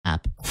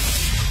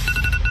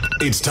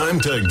It's time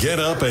to get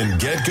up and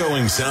get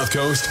going, South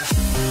Coast.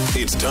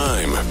 It's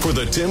time for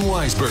the Tim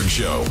Weisberg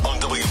Show on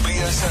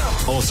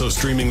WBSM. Also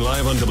streaming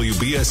live on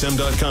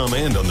WBSM.com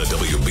and on the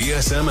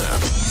WBSM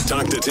app.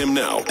 Talk to Tim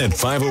now at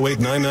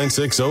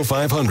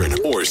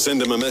 508-996-0500 or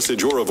send him a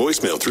message or a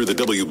voicemail through the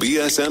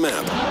WBSM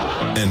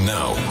app. And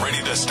now,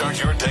 ready to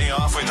start your day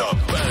off with a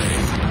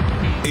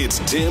bang. It's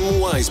Tim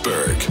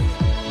Weisberg.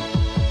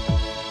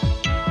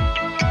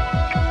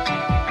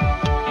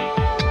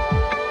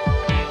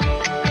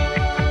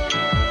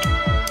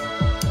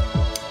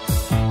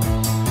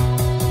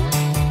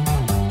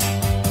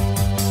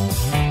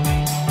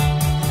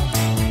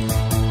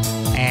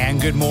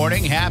 Good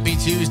morning. Happy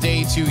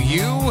Tuesday to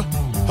you.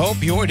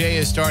 Hope your day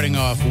is starting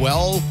off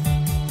well.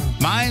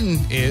 Mine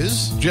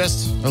is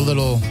just a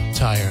little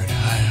tired.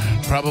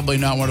 Probably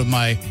not one of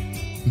my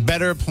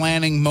better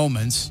planning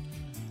moments.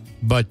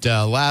 But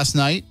last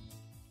night,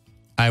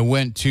 I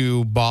went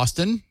to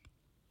Boston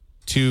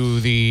to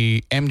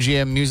the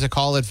MGM Music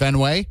Hall at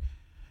Fenway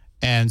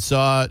and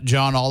saw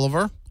John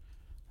Oliver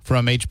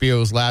from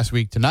HBO's Last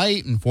Week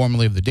Tonight and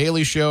formerly of The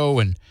Daily Show,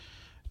 and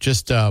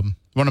just one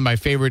of my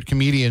favorite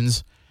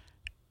comedians.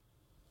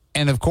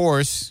 And, of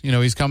course, you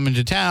know, he's coming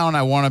to town.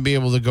 I want to be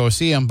able to go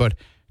see him. But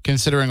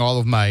considering all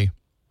of my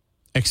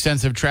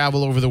extensive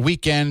travel over the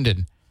weekend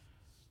and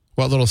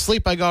what little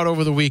sleep I got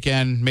over the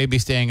weekend, maybe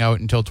staying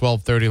out until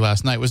 12:30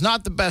 last night was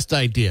not the best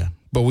idea.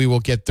 But we will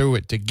get through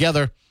it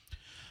together.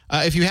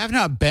 If you have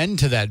not been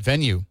to that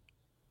venue,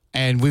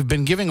 and we've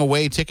been giving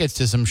away tickets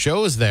to some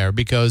shows there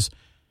because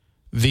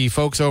the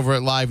folks over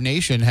at Live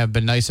Nation have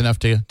been nice enough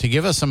to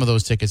give us some of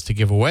those tickets to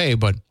give away.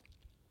 But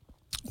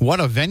what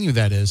a venue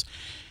that is.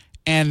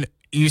 And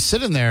you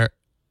sit in there,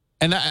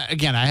 and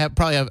again, I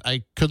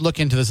could look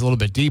into this a little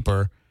bit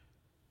deeper,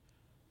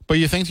 but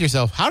you think to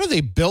yourself, how do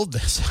they build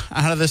this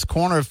out of this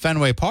corner of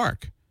Fenway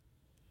Park?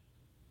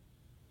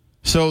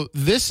 So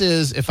this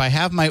is, if I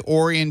have my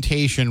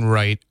orientation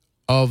right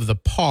of the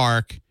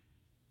park,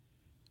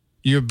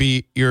 you're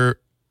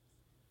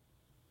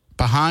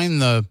behind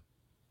the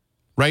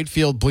right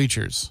field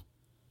bleachers.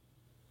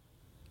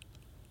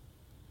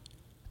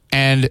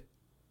 And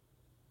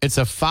it's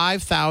a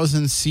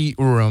 5,000-seat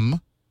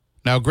room.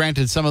 Now,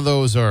 granted, some of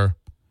those are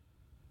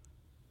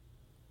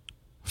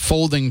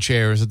folding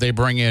chairs that they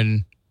bring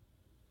in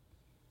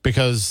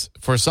because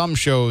for some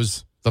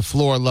shows, the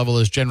floor level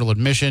is general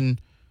admission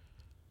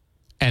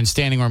and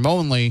standing room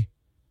only.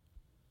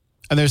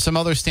 And there's some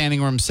other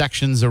standing room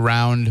sections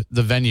around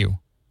the venue.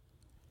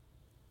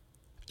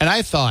 And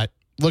I thought,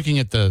 looking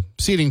at the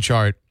seating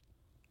chart,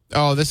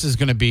 oh, this is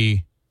going to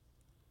be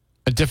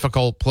a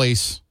difficult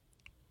place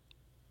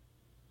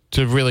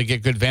to really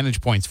get good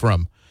vantage points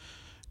from,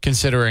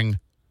 considering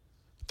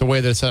the way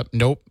that it's up.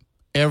 Nope.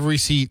 Every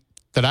seat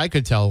that I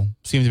could tell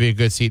seemed to be a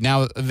good seat.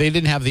 Now, they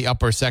didn't have the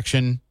upper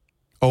section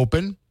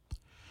open,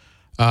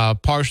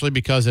 partially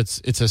because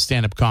it's a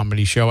stand-up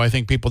comedy show. I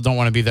think people don't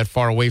want to be that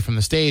far away from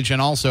the stage. And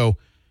also,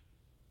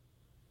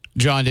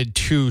 John did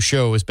 2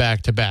 shows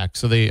back-to-back,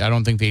 so I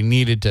don't think they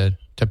needed to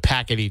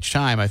pack it each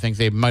time. I think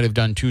they might have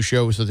done 2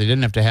 shows so they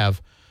didn't have to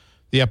have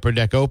the upper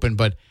deck open.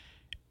 But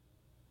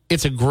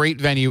it's a great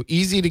venue,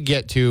 easy to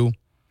get to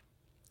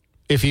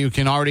if you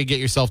can already get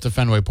yourself to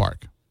Fenway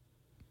Park.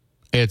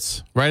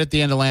 It's right at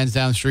the end of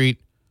Lansdowne Street.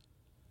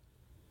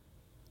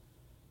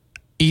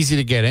 Easy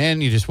to get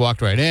in. You just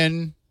walked right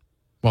in.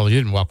 Well, you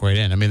didn't walk right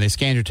in. I mean, they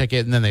scanned your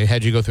ticket, and then they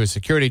had you go through a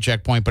security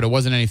checkpoint, but it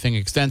wasn't anything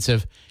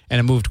extensive, and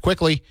it moved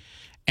quickly.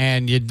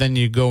 And then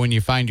you go and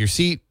you find your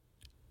seat.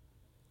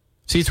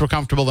 Seats were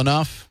comfortable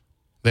enough.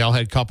 They all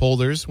had cup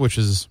holders, which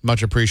is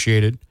much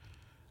appreciated.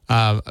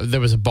 There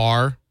was a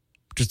bar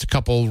just a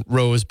couple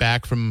rows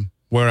back from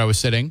where I was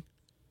sitting.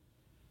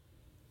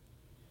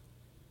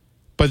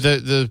 But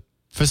the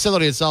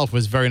facility itself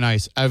was very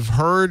nice. I've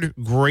heard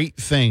great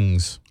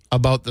things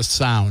about the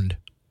sound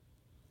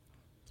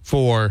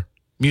for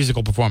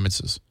musical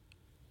performances.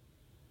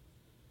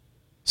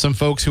 Some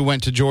folks who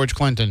went to George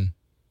Clinton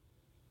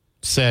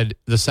said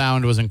the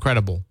sound was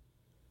incredible.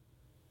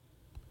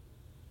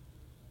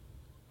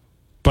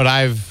 But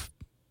I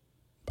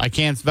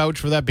can't vouch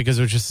for that because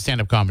it was just a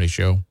stand-up comedy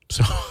show.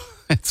 So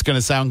it's going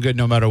to sound good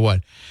no matter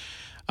what.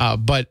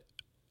 But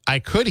I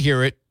could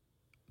hear it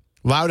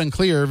loud and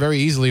clear very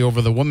easily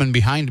over the woman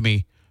behind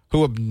me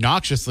who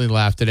obnoxiously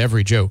laughed at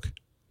every joke.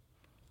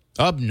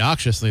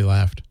 Obnoxiously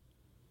laughed.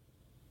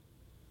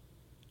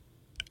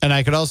 And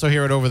I could also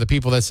hear it over the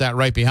people that sat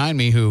right behind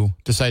me who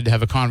decided to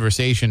have a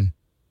conversation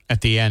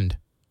at the end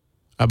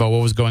about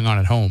what was going on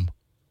at home.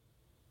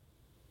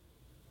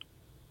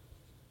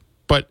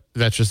 But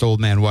that's just old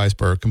man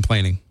Weisberg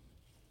complaining.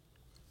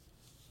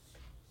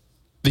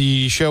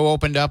 The show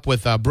opened up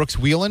with Brooks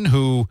Wheelan,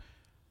 who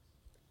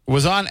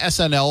was on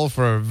SNL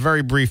for a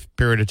very brief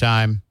period of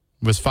time,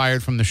 was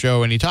fired from the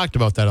show, and he talked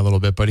about that a little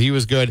bit, but he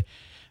was good.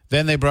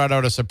 Then they brought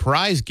out a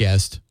surprise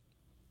guest.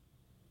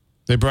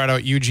 They brought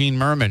out Eugene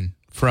Merman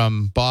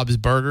from Bob's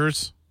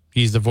Burgers.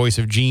 He's the voice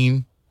of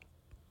Gene,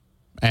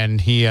 and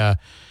he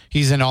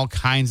He's in all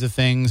kinds of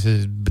things.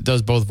 He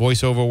does both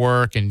voiceover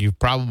work, and you've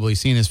probably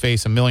seen his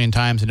face a million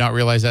times and not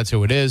realize that's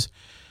who it is.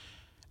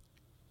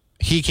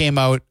 He came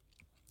out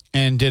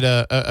and did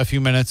a few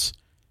minutes.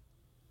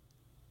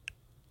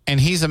 And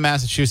he's a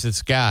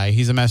Massachusetts guy.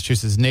 He's a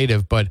Massachusetts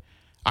native. But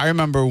I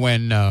remember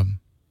when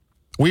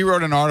we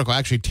wrote an article,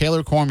 actually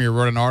Taylor Cormier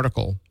wrote an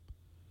article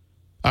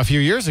a few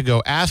years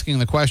ago asking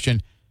the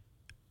question,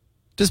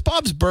 does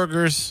Bob's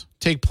Burgers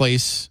take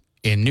place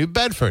in New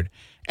Bedford?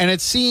 And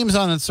it seems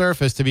on the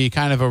surface to be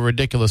kind of a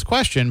ridiculous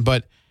question,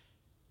 but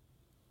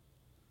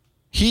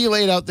he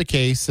laid out the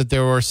case that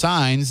there were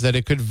signs that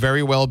it could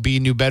very well be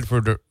New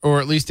Bedford, or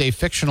at least a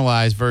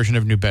fictionalized version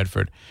of New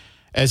Bedford.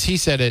 As he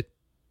said it,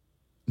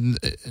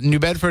 New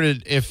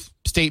Bedford, if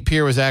State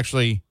Pier was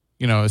actually,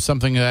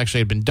 something that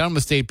actually had been done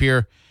with State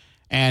Pier,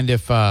 and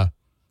if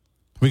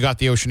we got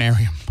the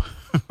Oceanarium,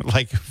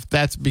 like if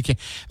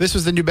this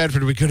was the New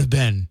Bedford we could have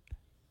been,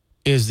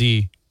 is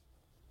the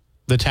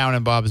town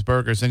in Bob's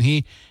Burgers. And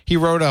he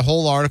wrote a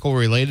whole article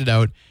where he laid it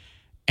out,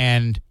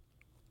 and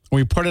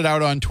we put it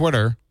out on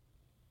Twitter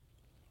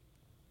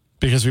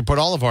because we put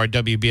all of our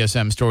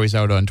WBSM stories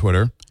out on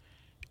Twitter.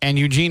 And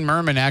Eugene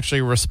Merman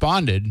actually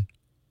responded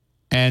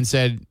and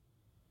said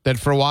that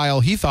for a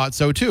while he thought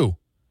so too.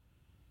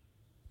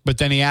 But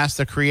then he asked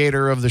the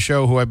creator of the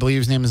show, who I believe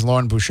his name is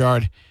Lauren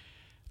Bouchard,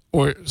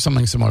 or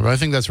something similar, but I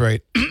think that's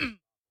right.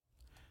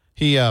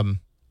 He,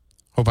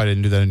 hope I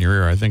didn't do that in your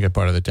ear. I think I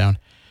parted it down.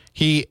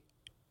 He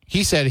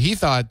said he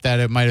thought that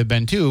it might have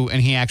been too,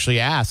 and he actually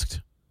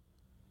asked,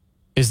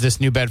 is this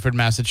New Bedford,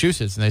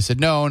 Massachusetts? And they said,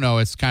 no,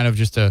 it's kind of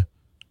just a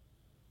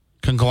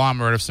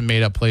conglomerate of some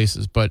made-up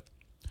places. But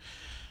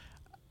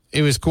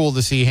it was cool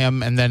to see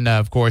him. And then,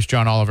 of course,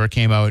 John Oliver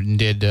came out and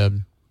did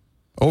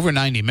over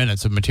 90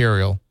 minutes of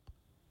material.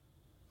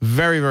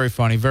 Very, very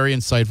funny, very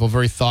insightful,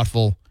 very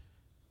thoughtful.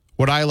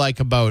 What I like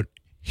about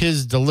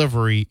his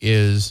delivery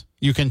is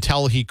you can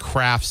tell he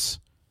crafts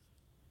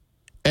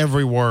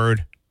every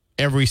word,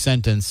 every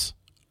sentence.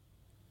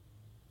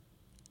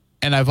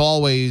 And I've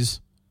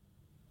always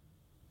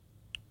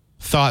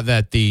thought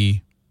that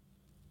the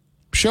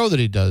show that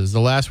he does, the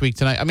Last Week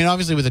Tonight, I mean,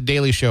 obviously with a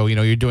daily show,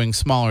 you're doing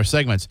smaller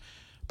segments,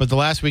 but the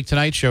Last Week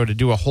Tonight show, to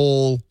do a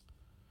whole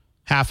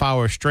half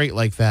hour straight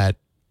like that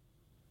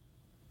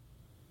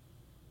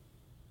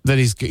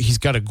he's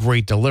got a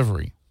great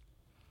delivery.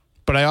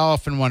 But I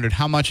often wondered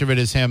how much of it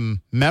is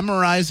him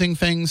memorizing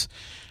things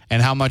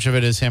and how much of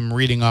it is him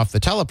reading off the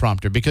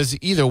teleprompter, because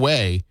either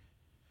way,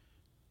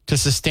 to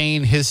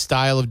sustain his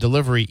style of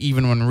delivery,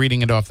 even when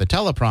reading it off the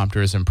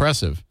teleprompter, is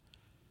impressive.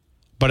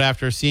 But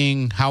after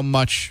seeing how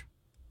much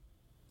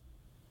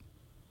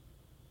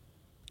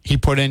he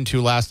put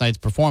into last night's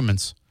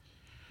performance,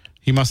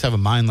 he must have a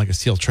mind like a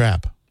steel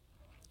trap.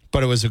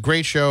 But it was a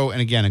great show,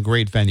 and again, a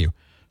great venue.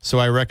 So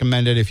I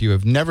recommend it if you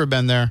have never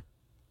been there.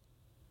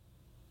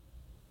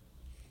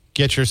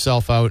 Get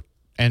yourself out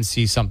and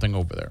see something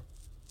over there.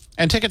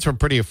 And tickets were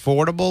pretty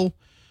affordable.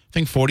 I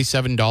think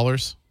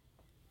 $47.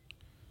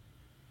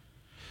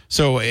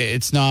 So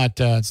it's not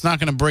going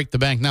to break the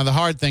bank. Now, the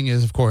hard thing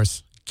is, of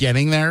course,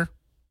 getting there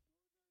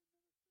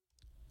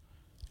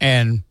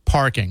and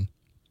parking.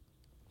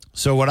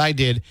 So what I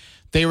did,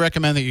 they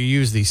recommend that you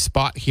use the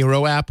Spot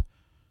Hero app,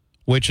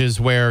 which is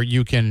where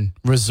you can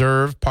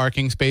reserve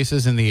parking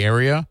spaces in the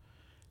area.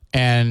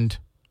 And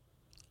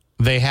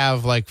they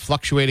have like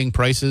fluctuating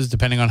prices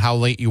depending on how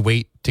late you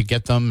wait to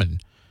get them.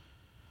 And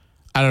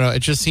I don't know,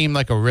 it just seemed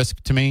like a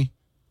risk to me.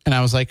 And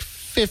I was like,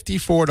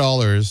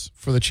 $54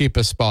 for the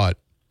cheapest spot,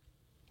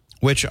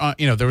 which,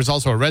 there was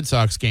also a Red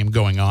Sox game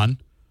going on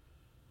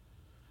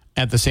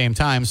at the same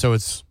time. So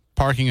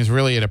parking is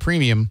really at a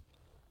premium.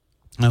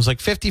 And I was like,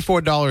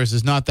 $54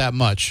 is not that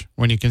much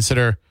when you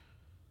consider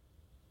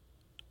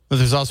that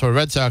there's also a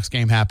Red Sox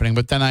game happening.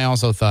 But then I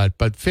also thought,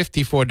 but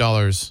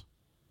 $54,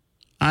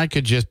 I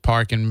could just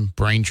park in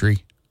Braintree.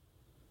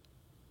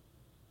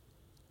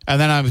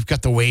 And then I've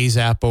got the Waze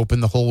app open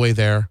the whole way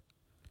there.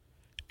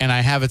 And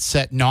I have it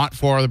set not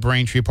for the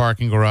Braintree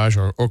parking garage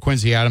or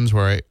Quincy Adams,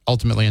 where I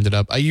ultimately ended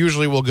up. I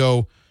usually will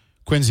go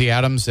Quincy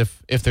Adams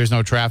if there's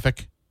no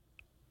traffic,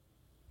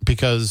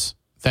 because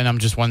then I'm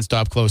just one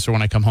stop closer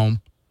when I come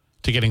home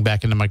to getting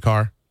back into my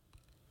car.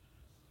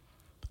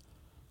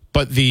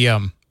 But the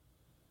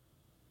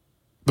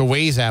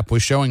Waze app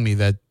was showing me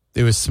that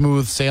it was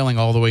smooth sailing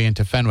all the way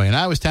into Fenway. And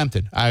I was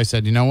tempted. I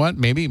said, you know what?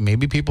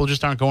 Maybe people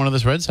just aren't going to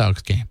this Red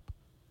Sox game.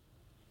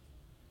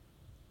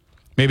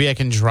 Maybe I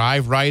can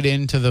drive right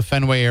into the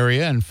Fenway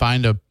area and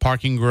find a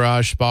parking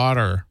garage spot,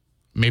 or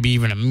maybe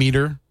even a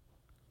meter.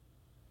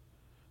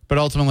 But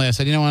ultimately I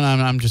said, you know what?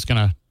 I'm just going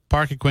to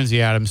park at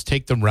Quincy Adams,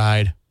 take the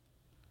ride.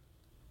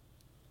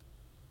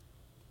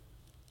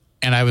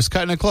 And I was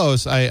cutting it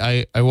close.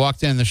 I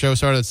walked in. The show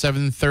started at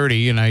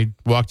 7:30, and I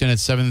walked in at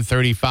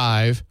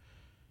 7:35.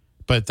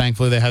 But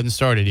thankfully they hadn't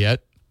started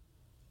yet.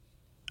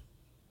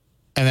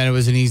 And then it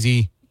was an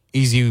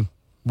easy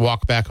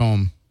walk back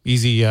home.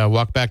 Easy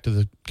walk back to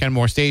the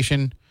Kenmore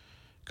station.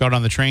 Got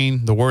on the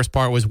train. The worst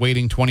part was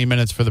waiting 20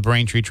 minutes for the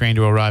Braintree train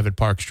to arrive at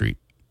Park Street.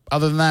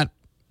 Other than that,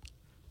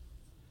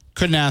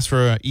 Couldn't ask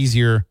for an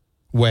easier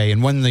way.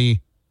 And when the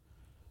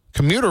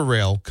commuter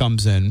rail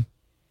comes in,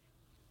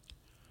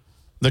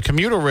 the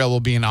commuter rail will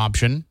be an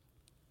option.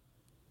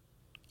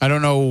 I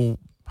don't know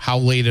how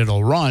late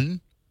it'll run,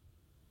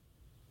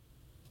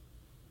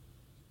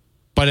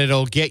 but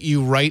it'll get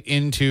you right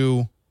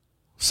into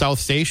South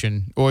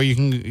Station, or you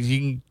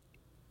can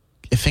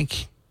I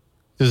think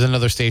there's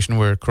another station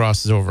where it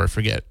crosses over. I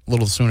forget, a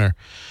little sooner.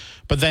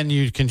 But then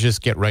you can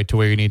just get right to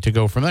where you need to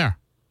go from there.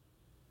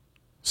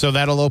 So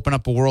that'll open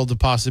up a world of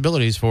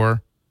possibilities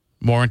for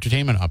more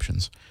entertainment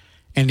options.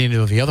 And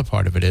the other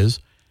part of it is,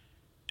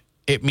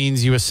 it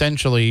means you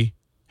essentially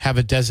have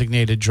a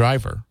designated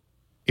driver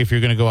if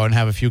you're going to go out and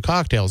have a few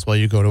cocktails while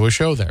you go to a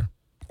show there,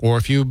 or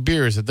a few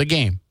beers at the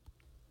game.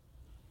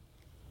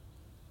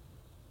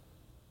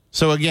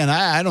 So again,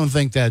 I don't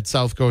think that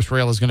South Coast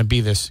Rail is going to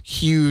be this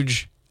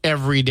huge,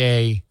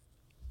 everyday,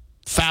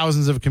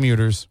 thousands of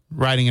commuters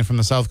riding in from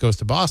the South Coast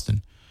to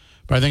Boston.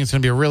 But I think it's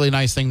going to be a really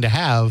nice thing to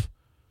have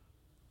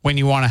when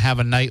you want to have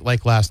a night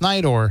like last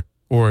night, or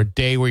a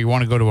day where you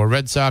want to go to a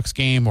Red Sox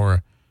game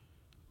or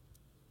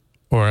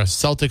a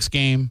Celtics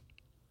game.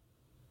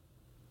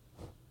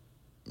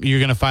 You're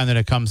going to find that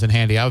it comes in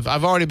handy.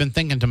 I've already been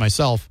thinking to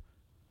myself,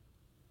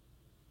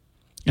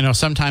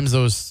 sometimes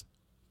those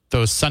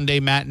Sunday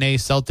matinee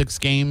Celtics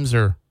games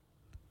are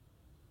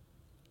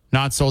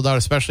not sold out,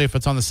 especially if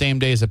it's on the same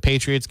day as a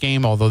Patriots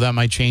game, although that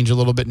might change a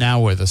little bit now,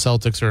 where the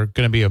Celtics are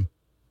going to be a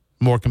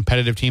more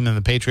competitive team than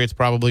the Patriots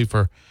probably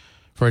for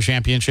a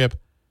championship.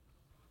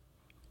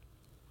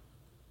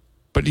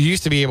 But you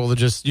used to be able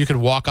to you could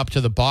walk up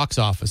to the box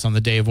office on the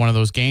day of one of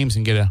those games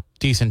and get a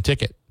decent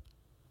ticket.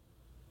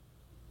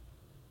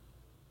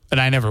 And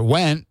I never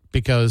went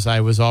because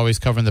I was always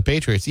covering the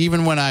Patriots.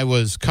 Even when I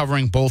was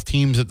covering both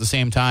teams at the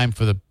same time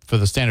for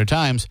the Standard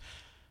Times,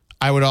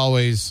 I would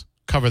always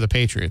cover the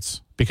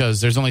Patriots because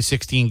there's only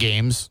 16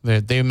 games.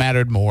 They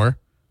mattered more.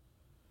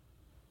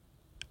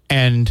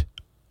 And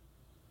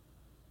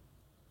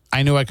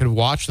I knew I could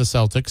watch the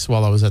Celtics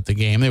while I was at the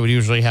game. They would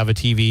usually have a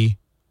TV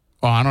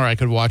on, or I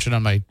could watch it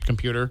on my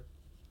computer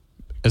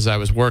as I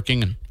was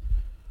working and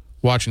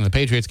watching the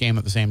Patriots game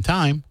at the same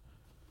time.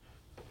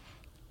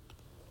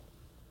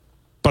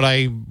 But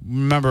I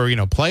remember,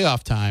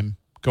 playoff time,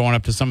 going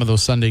up to some of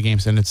those Sunday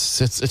games, and it's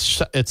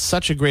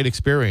such a great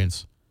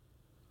experience.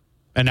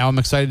 And now I'm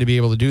excited to be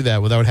able to do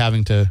that without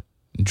having to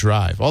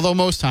drive. Although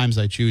most times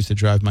I choose to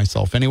drive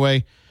myself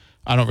anyway.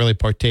 I don't really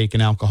partake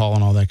in alcohol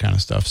and all that kind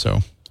of stuff,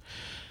 so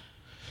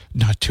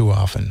not too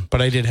often.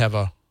 But I did have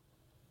a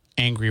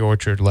Angry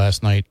Orchard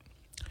last night.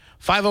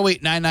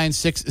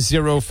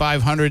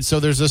 508-996-0500. So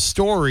there's a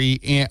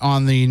story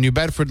on the New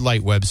Bedford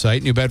Light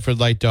website,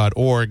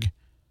 newbedfordlight.org,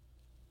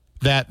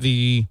 that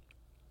the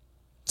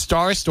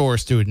Star Store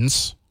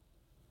students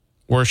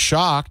were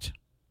shocked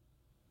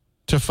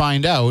to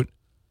find out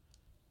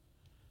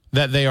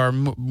that they are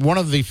one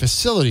of the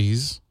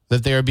facilities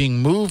that they are being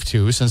moved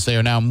to, since they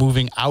are now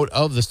moving out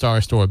of the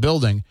Star Store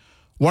building.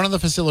 One of the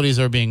facilities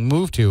they're being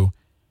moved to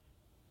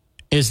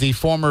is the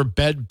former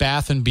Bed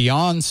Bath &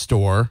 Beyond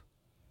store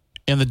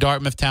in the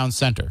Dartmouth Town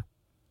Center.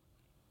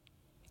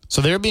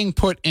 So they're being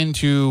put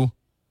into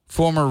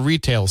former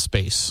retail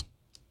space.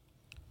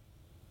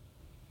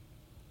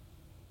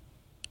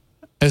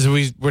 As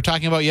we were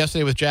talking about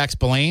yesterday with Jack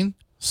Spillane,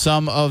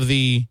 some of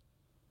the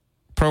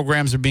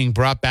programs are being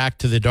brought back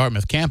to the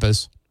Dartmouth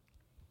campus,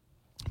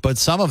 but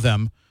some of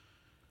them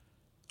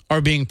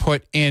are being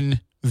put in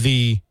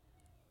the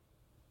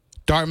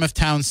Dartmouth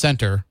Town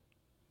Center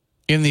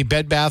in the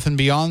Bed Bath &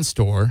 Beyond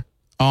store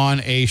on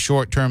a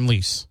short-term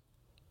lease.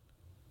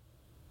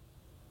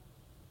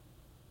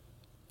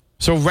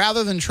 So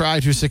rather than try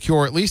to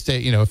secure at least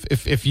if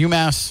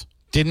UMass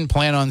didn't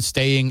plan on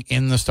staying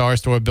in the Star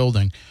Store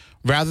building,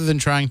 rather than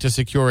trying to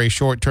secure a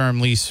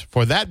short-term lease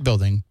for that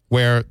building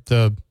where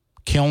the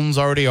kilns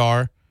already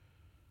are,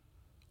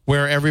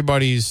 where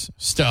everybody's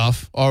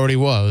stuff already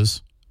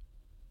was,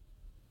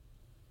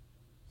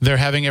 they're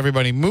having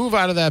everybody move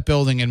out of that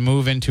building and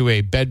move into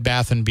a Bed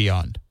Bath &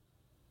 Beyond.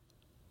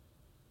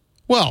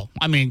 Well,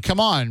 I mean, come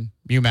on,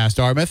 UMass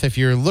Dartmouth, if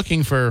you're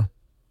looking for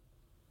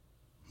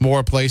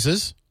more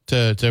places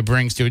to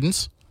bring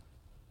students.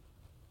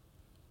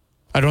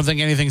 I don't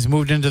think anything's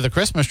moved into the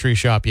Christmas tree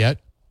shop yet.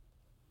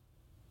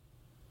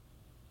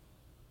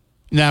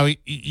 Now,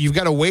 you've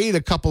got to wait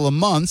a couple of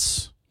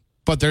months,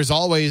 but there's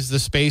always the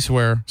space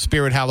where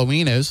Spirit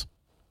Halloween is.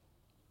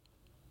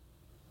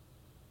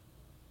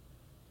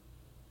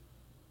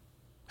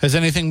 Has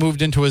anything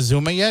moved into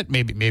Azuma yet?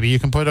 Maybe you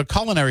can put a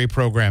culinary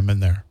program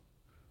in there.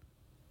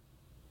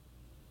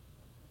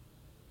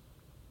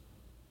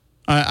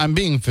 I'm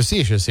being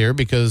facetious here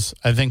because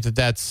I think that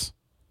that's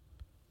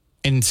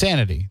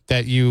insanity,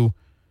 that you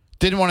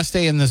didn't want to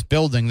stay in this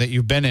building that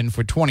you've been in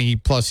for 20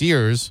 plus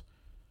years,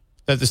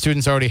 that the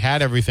students already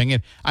had everything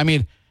in. I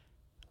mean,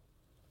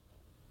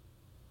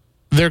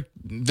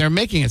 they're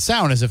making it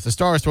sound as if the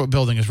Star Store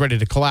building is ready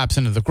to collapse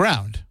into the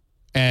ground.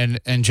 And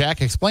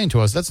Jack explained to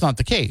us that's not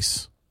the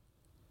case.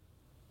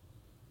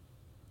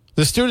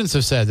 The students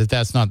have said that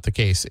that's not the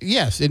case.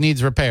 Yes, it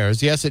needs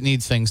repairs. Yes, it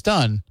needs things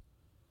done.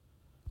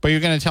 But you're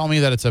going to tell me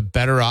that it's a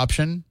better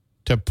option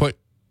to put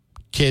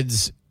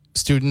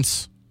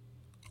students,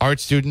 art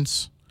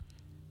students,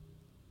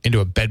 into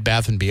a Bed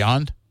Bath &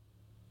 Beyond?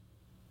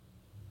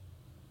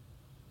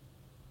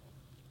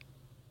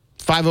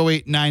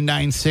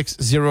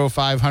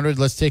 508-996-0500.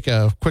 Let's take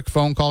a quick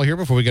phone call here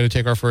before we got to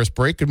take our first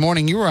break. Good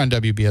morning. You were on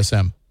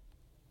WBSM.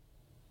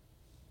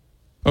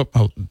 Oh,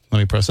 let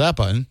me press that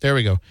button. There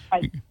we go.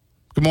 Hi.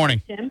 Good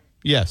morning. Tim?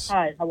 Yes.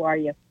 Hi, how are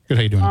you? Good.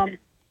 How you doing?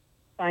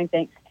 Fine,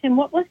 thanks. Tim,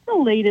 what's the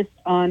latest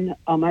on,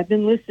 I've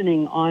been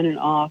listening on and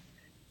off,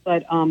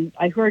 but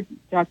I heard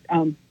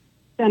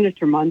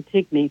Senator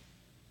Montigny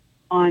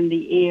on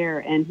the air,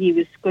 and he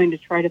was going to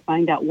try to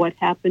find out what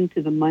happened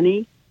to the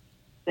money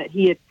that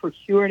he had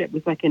procured. It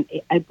was like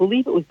I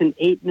believe it was an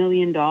 $8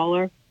 million.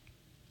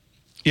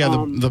 Yeah,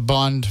 the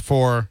bond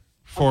for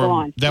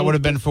bond. That would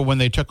have been for when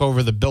they took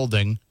over the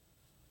building.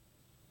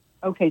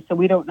 Okay, so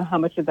we don't know how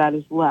much of that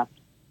is left.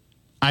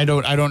 I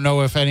don't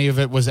know if any of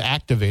it was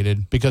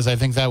activated, because I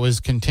think that was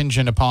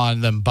contingent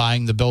upon them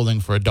buying the building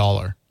for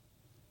 $1.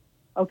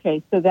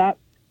 Okay, so that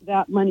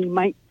money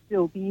might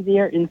still be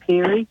there in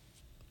theory.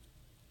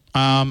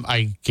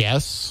 I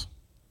guess.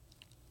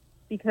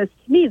 Because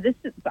to me,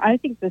 I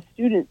think the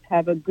students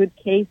have a good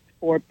case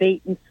for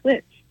bait and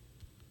switch.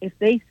 If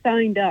they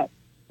signed up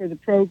for the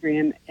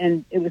program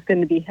and it was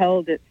going to be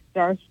held at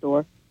Star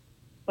Store,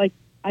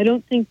 I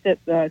don't think that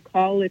the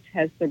college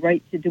has the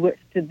right to do it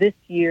to this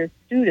year's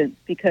students,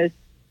 because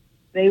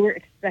they were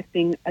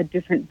expecting a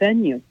different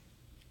venue.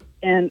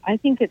 And I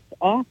think it's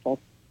awful.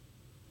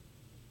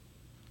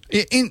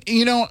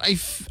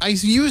 I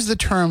used the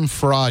term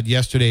fraud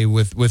yesterday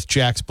with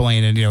Jack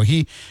Spillane, and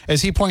he,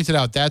 as he pointed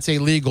out, that's a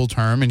legal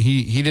term, and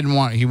he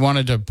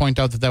wanted to point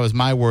out that was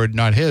my word,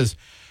 not his.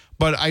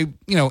 But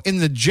in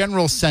the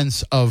general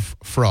sense of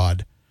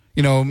fraud,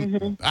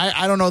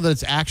 I don't know that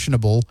it's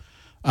actionable.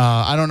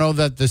 I don't know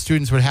that the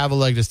students would have a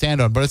leg to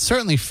stand on, but it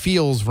certainly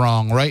feels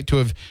wrong, right, to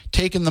have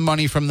taken the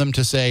money from them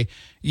to say,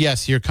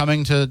 yes, you're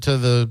coming to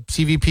the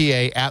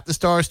CVPA at the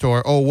Star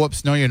Store. Oh,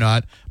 whoops, no, you're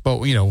not.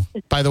 But,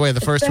 by the way,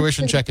 the first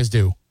tuition check is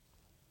due.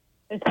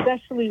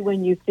 Especially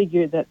when you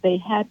figure that they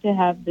had to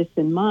have this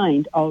in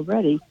mind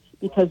already,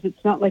 because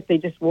it's not like they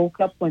just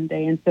woke up one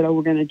day and said, oh,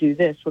 we're going to do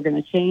this, we're going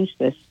to change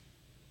this.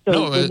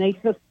 So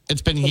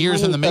it's been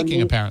years in the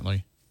making,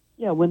 apparently.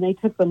 Yeah, when they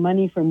took the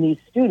money from these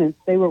students,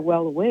 they were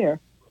well aware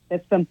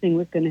that something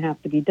was going to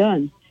have to be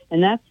done.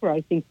 And that's where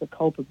I think the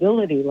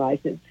culpability lies.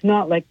 It's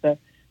not like the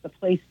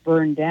place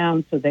burned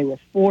down, so they were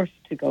forced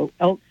to go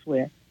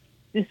elsewhere.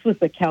 This was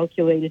a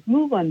calculated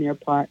move on their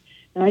part.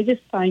 And I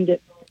just find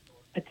it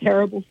a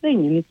terrible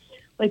thing.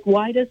 And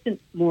why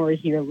doesn't Maura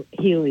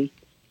Healey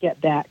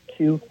get back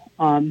to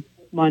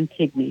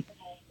Montigny?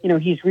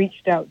 He's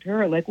reached out to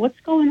her. What's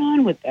going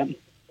on with them?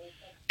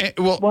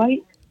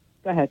 Why?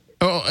 Go ahead.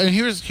 Oh, and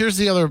here's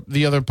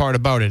the other part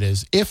about it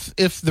is if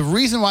the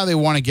reason why they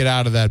want to get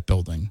out of that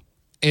building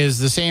is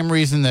the same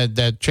reason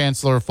that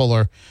Chancellor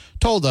Fuller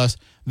told us,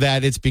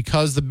 that it's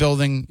because the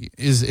building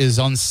is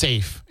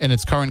unsafe in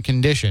its current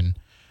condition,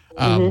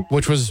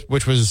 which was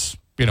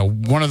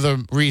one of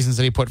the reasons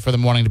that he put for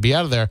them wanting to be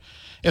out of there.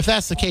 If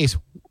that's the case,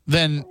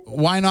 then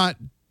why not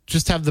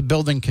just have the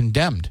building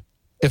condemned?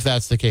 If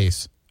that's the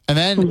case. And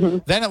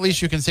then at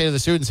least you can say to the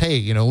students,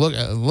 hey,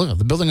 look,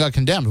 the building got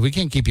condemned. We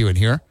can't keep you in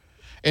here.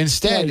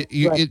 Instead,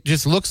 it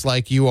just looks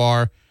like you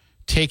are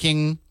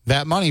taking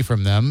that money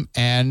from them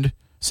and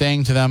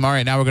saying to them, all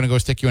right, now we're going to go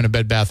stick you in a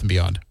Bed Bath &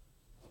 Beyond.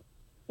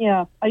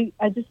 Yeah, I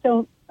just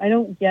don't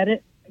get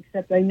it,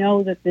 except I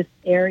know that this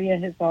area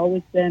has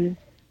always been,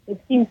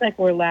 it seems like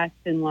we're last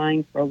in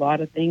line for a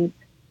lot of things.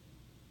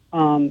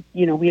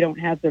 We don't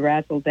have the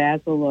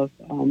razzle-dazzle of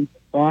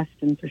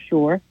Boston for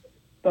sure,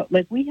 but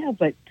we have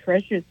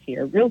treasures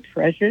here, real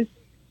treasures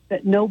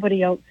that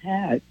nobody else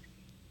has.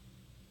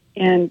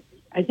 And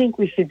I think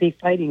we should be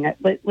fighting it.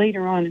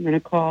 Later on, I'm going to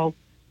call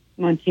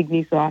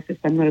Montigny's office.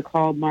 I'm going to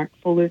call Mark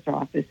Fuller's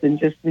office and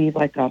just leave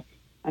a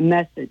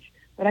message.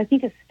 But I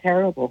think it's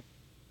terrible.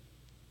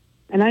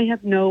 And I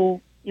have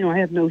no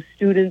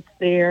students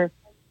there.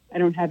 I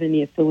don't have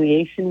any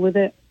affiliation with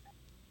it.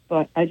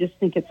 But I just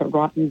think it's a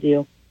rotten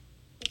deal.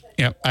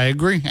 Yeah, I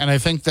agree. And I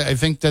think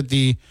that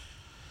the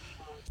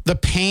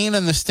pain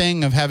and the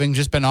sting of having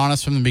just been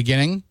honest from the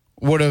beginning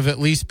would have at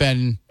least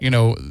been,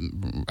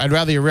 I'd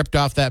rather you ripped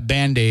off that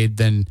Band-Aid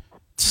than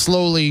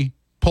slowly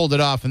pulled it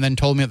off and then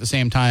told me at the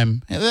same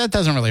time, hey, that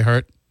doesn't really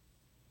hurt.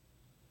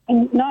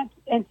 And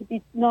to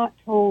be not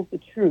told the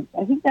truth.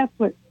 I think that's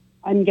what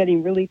I'm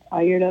getting really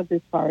tired of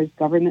as far as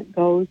government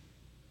goes,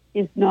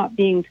 is not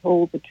being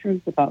told the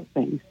truth about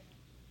things.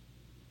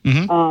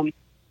 Mm-hmm.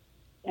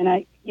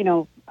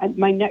 And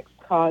my next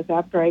cause,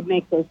 after I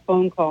make those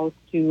phone calls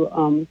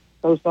to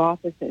those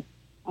offices,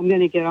 I'm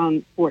going to get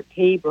on Fort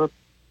Tabor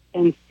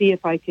and see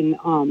if I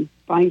can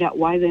find out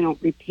why they don't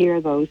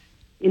repair those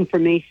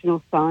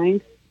informational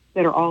signs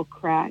that are all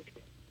cracked.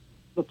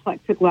 The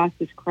plexiglass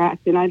is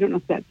cracked, and I don't know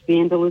if that's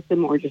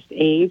vandalism or just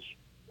age.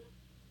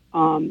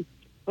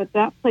 But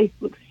that place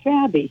looks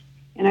shabby,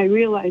 and I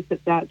realize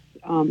that that's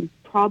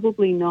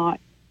probably not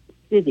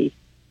city.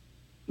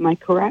 Am I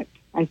correct?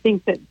 I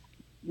think that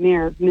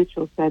Mayor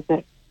Mitchell said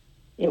that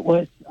it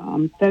was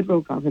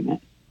federal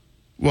government.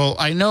 Well,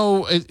 I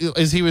know,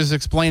 as he was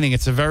explaining,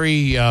 it's a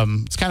very,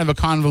 it's kind of a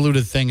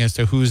convoluted thing as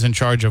to who's in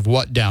charge of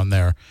what down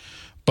there.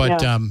 But,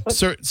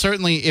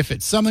 certainly if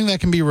it's something that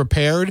can be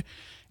repaired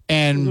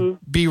and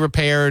be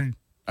repaired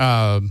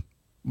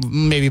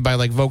maybe by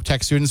like Voc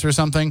Tech students or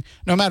something,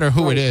 no matter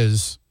who it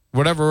is,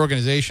 whatever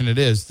organization it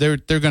is, they're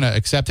going to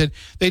accept it.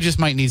 They just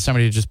might need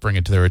somebody to just bring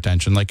it to their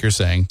attention, like you're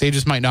saying. They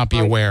just might not be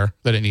aware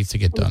that it needs to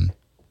get done.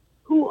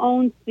 Who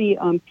owns the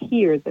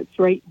pier that's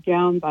right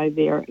down by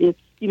there? It's,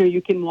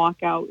 you can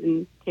walk out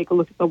and take a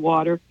look at the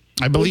water.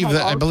 I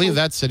believe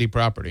that's city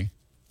property.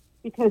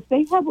 Because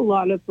they have a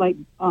lot of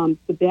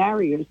the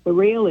barriers, the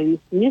railings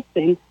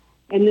missing,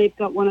 and they've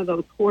got one of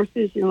those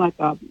horses, like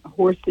a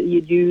horse that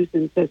you'd use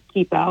and says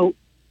keep out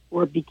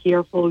or be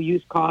careful,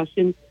 use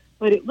caution.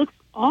 But it looks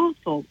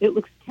awful. It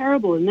looks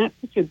terrible, and that's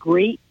such a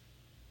great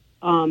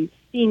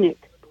scenic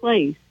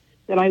place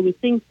that I would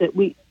think that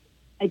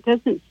it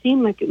doesn't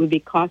seem like it would be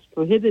cost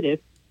prohibitive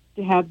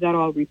to have that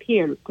all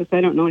repaired. Of course,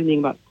 I don't know anything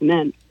about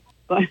cement,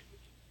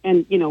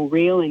 and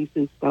railings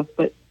and stuff.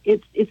 But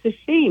it's a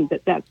shame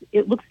that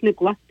it looks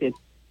neglected.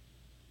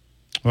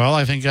 Well,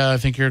 I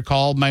think your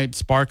call might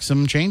spark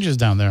some changes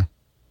down there.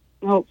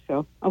 I hope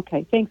so.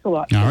 Okay, thanks a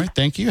lot. All right,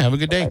 thank you. Have a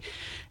good day. Right.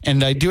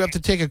 And I do have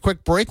to take a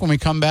quick break. When we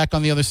come back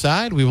on the other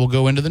side, we will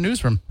go into the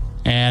newsroom.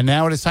 And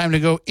now it is time to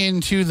go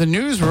into the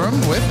newsroom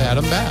with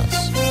Adam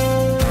Bass.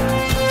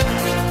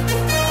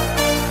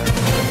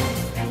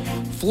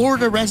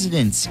 Florida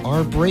residents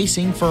are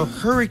bracing for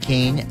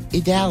Hurricane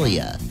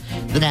Idalia.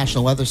 The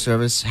National Weather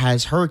Service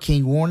has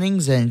hurricane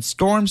warnings and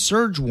storm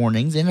surge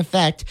warnings in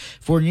effect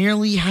for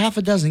nearly half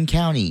a dozen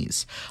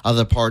counties.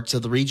 Other parts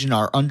of the region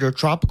are under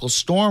tropical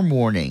storm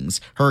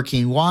warnings,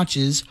 hurricane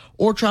watches,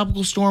 or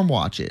tropical storm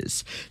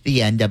watches. The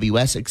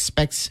NWS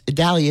expects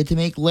Idalia to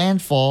make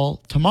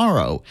landfall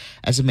tomorrow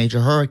as a major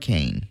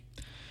hurricane.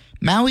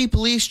 Maui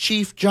Police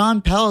Chief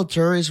John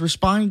Pelletier is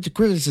responding to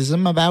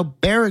criticism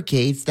about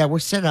barricades that were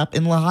set up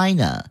in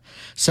Lahaina.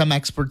 Some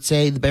experts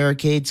say the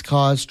barricades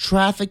caused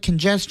traffic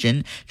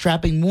congestion,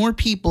 trapping more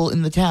people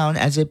in the town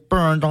as it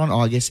burned on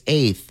August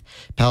 8th.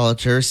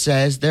 Pelletier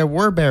says there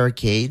were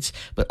barricades,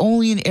 but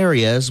only in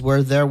areas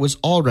where there was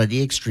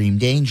already extreme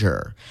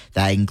danger.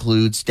 That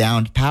includes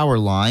downed power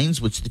lines,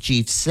 which the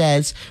chief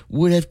says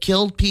would have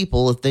killed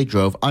people if they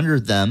drove under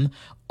them,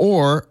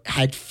 or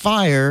had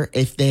fire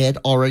if they had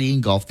already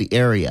engulfed the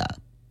area.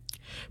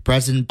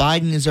 President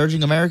Biden is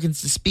urging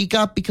Americans to speak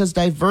up because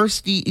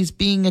diversity is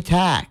being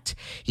attacked.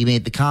 He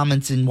made the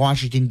comments in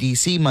Washington,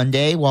 D.C.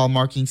 Monday while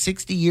marking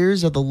 60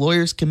 years of the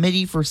Lawyers'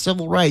 Committee for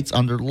Civil Rights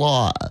under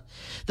law.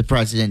 The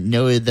president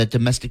noted that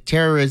domestic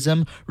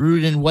terrorism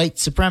rooted in white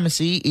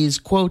supremacy is,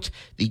 quote,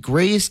 the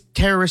greatest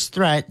terrorist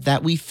threat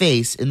that we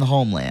face in the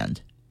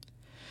homeland.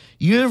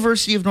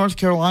 University of North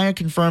Carolina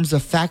confirms a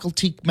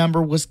faculty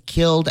member was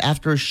killed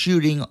after a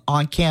shooting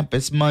on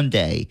campus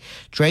Monday.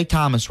 Trey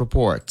Thomas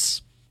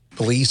reports.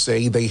 Police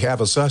say they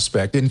have a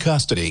suspect in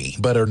custody,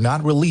 but are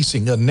not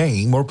releasing a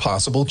name or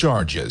possible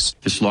charges.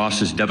 This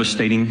loss is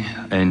devastating,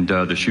 and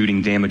the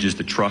shooting damages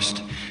the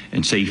trust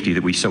and safety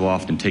that we so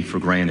often take for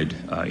granted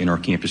in our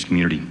campus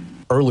community.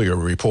 Earlier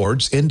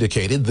reports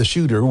indicated the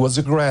shooter was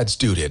a grad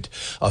student.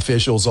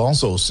 Officials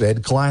also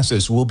said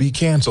classes will be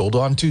canceled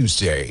on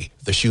Tuesday.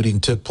 The shooting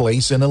took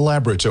place in a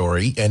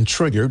laboratory and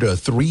triggered a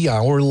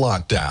 3-hour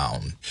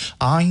lockdown.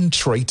 I'm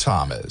Trey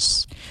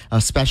Thomas. A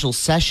special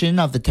session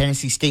of the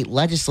Tennessee State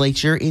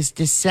Legislature is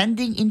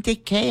descending into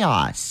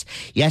chaos.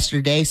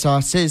 Yesterday saw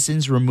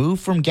citizens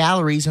removed from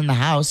galleries in the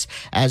House,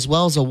 as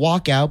well as a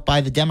walkout by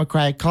the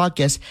Democratic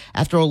caucus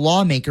after a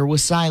lawmaker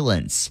was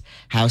silenced.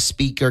 House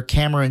Speaker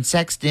Cameron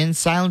Sexton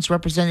silenced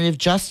Representative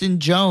Justin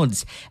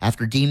Jones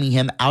after deeming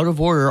him out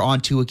of order on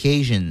 2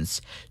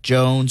 occasions.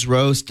 Jones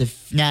rose to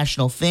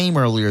national fame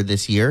earlier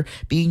this year,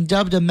 being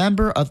dubbed a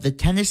member of the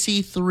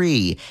Tennessee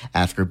Three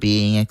after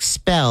being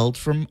expelled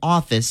from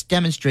office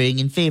demonstrating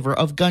in favor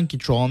of gun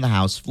control on the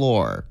House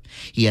floor.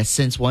 He has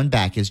since won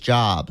back his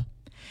job.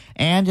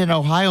 And an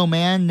Ohio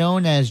man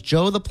known as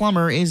Joe the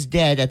Plumber is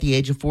dead at the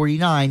age of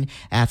 49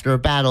 after a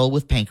battle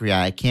with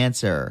pancreatic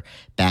cancer.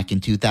 Back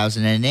in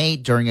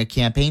 2008, during a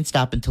campaign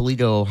stop in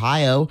Toledo,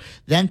 Ohio,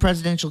 then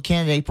presidential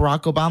candidate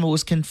Barack Obama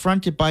was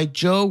confronted by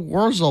Joe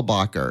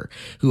Wurzelbacher,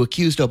 who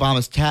accused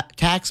Obama's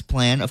tax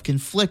plan of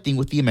conflicting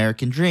with the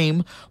American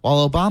dream,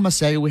 while Obama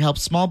said it would help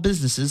small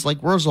businesses like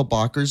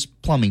Wurzelbacher's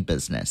plumbing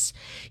business.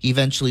 He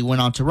eventually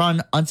went on to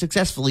run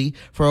unsuccessfully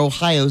for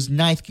Ohio's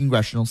 9th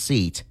congressional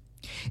seat.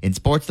 In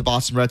sports, the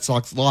Boston Red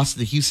Sox lost to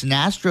the Houston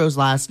Astros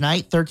last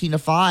night,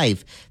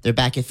 13-5. They're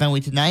back at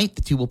Fenway tonight.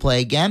 The two will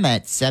play again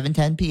at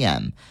 7:10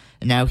 p.m.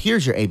 And now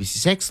here's your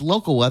ABC6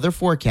 local weather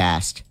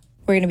forecast.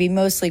 We're going to be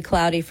mostly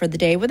cloudy for the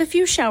day with a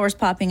few showers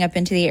popping up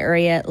into the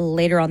area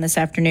later on this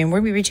afternoon. We're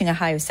going to be reaching a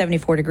high of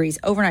 74 degrees.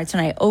 Overnight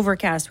tonight,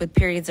 overcast with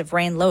periods of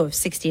rain, low of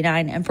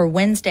 69. And for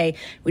Wednesday,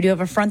 we do have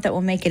a front that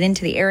will make it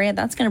into the area.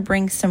 That's going to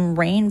bring some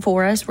rain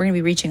for us. We're going to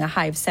be reaching a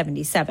high of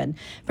 77.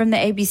 From the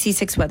ABC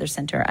 6 Weather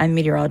Center, I'm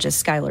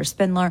meteorologist Skylar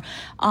Spindler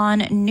on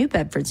New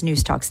Bedford's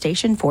News Talk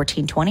Station,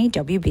 1420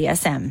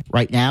 WBSM.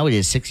 Right now it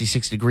is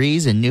 66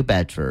 degrees in New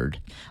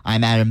Bedford.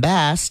 I'm Adam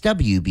Bass,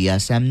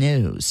 WBSM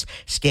News.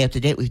 Stay up to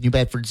date with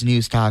New Bedford's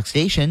News Talk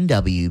Station,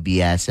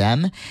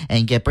 WBSM,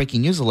 and get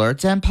breaking news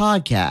alerts and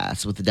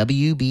podcasts with the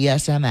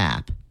WBSM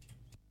app.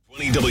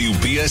 20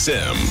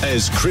 WBSM,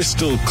 as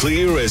crystal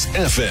clear as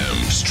FM.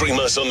 Stream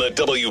us on the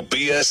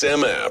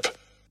WBSM app.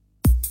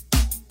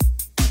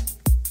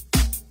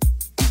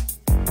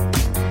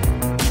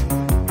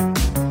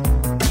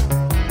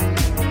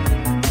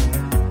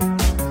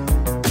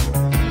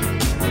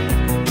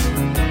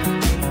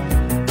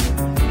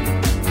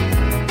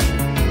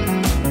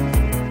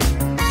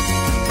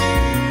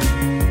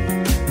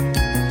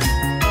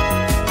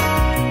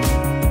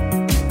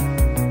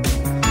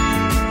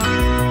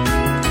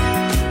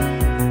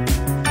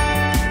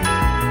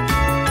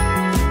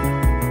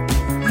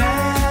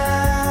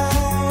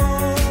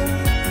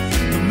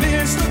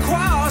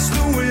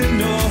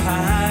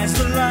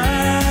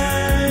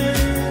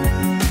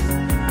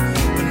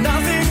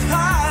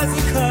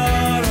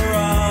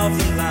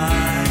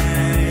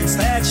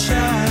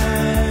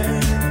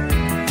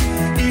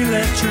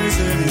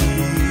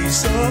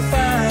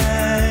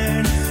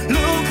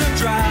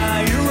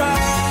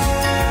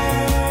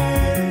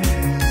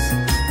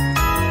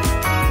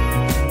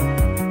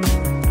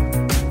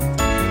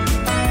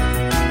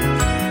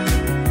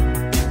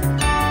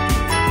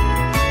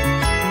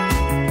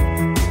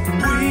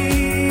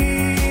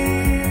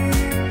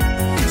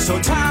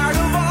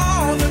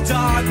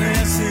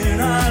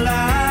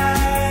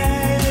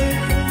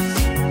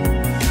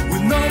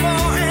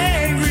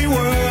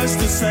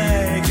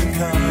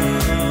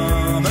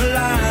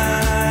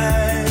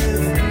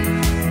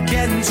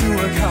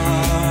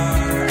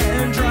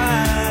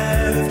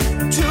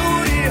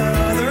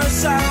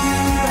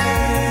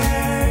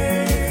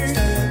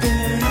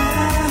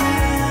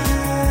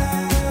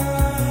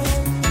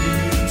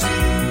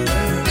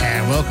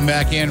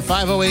 Back in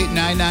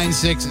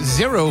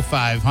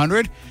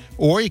 508-996-0500,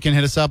 or you can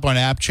hit us up on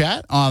app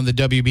chat on the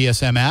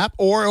WBSM app,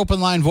 or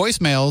open line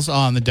voicemails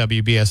on the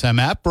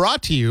WBSM app,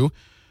 brought to you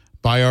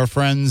by our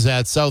friends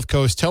at South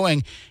Coast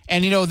Towing.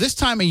 And this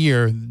time of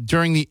year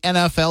during the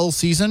NFL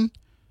season,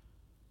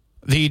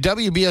 the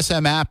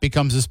WBSM app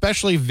becomes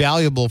especially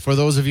valuable for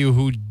those of you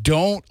who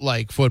don't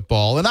like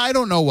football. And I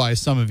don't know why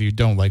some of you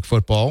don't like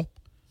football.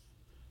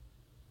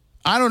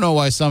 I don't know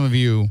why some of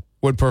you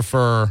would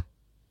prefer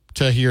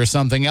to hear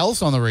something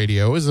else on the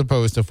radio as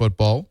opposed to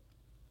football.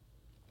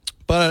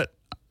 But,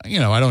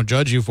 I don't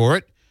judge you for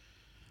it.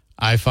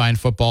 I find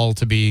football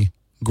to be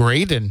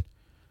great, and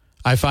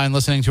I find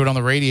listening to it on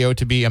the radio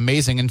to be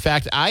amazing. In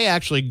fact, I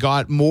actually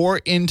got more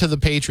into the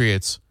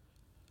Patriots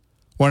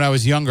when I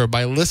was younger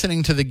by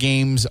listening to the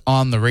games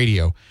on the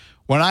radio.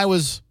 When I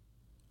was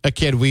a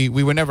kid, we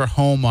were never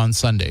home on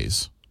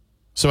Sundays,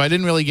 so I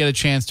didn't really get a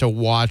chance to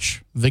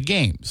watch the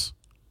games.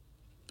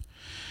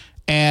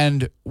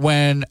 And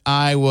when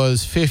I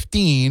was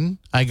 15,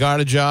 I got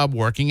a job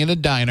working in a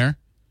diner,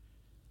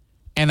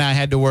 and I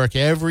had to work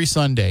every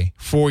Sunday.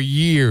 For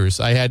years,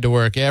 I had to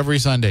work every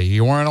Sunday.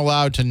 You weren't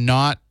allowed to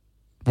not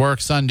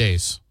work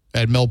Sundays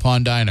at Mill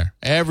Pond Diner.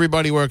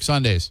 Everybody worked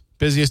Sundays.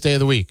 Busiest day of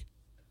the week.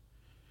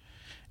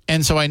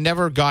 And so I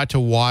never got to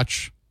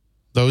watch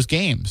those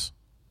games.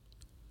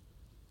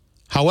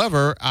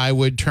 However, I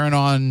would turn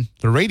on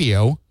the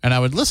radio, and I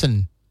would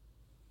listen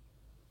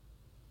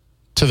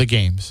to the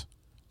games,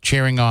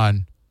 cheering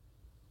on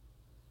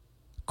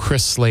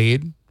Chris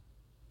Slade,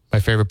 my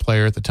favorite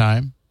player at the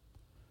time,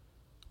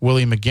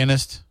 Willie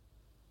McGinnis,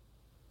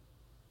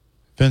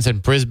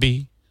 Vincent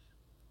Brisby,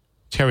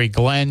 Terry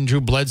Glenn, Drew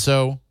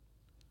Bledsoe.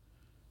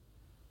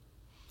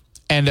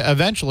 And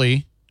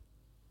eventually,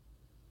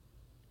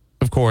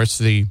 of course,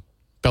 the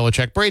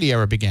Belichick-Brady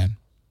era began.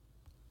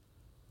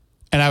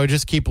 And I would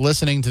just keep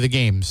listening to the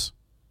games.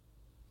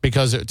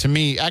 Because to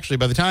me, actually,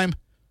 by the time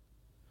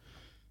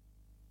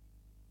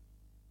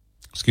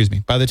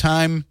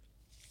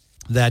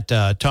that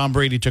Tom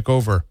Brady took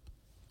over,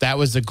 that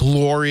was a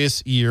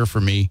glorious year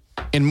for me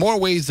in more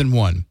ways than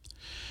one.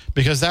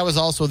 Because that was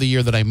also the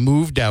year that I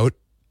moved out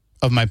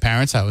of my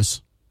parents'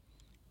 house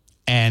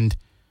and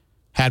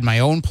had my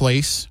own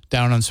place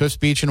down on Swifts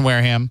Beach in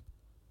Wareham,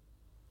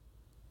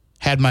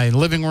 had my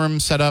living room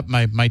set up,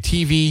 my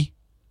TV,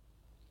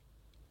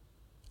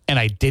 and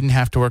I didn't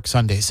have to work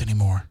Sundays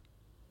anymore.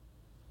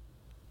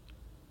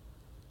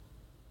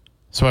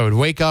 So I would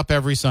wake up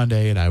every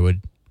Sunday and I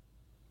would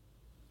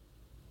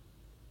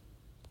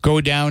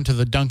go down to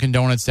the Dunkin'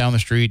 Donuts down the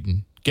street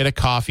and get a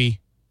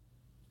coffee,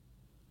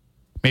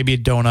 maybe a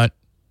donut,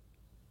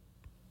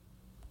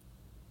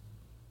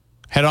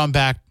 head on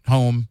back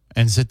home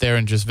and sit there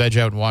and just veg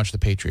out and watch the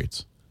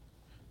Patriots.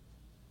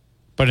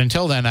 But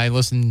until then, I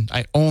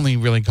only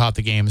really caught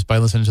the games by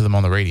listening to them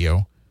on the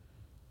radio.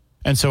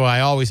 And so I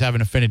always have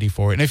an affinity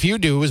for it. And if you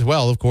do as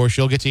well, of course,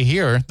 you'll get to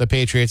hear the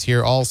Patriots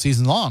here all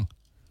season long.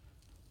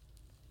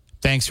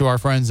 Thanks to our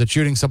friends at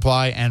Shooting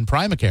Supply and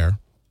Primacare.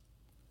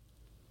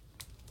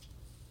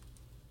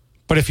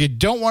 But if you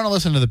don't want to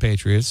listen to the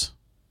Patriots,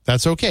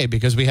 that's okay,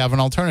 because we have an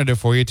alternative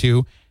for you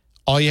too.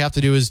 All you have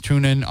to do is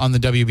tune in on the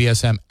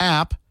WBSM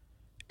app,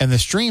 and the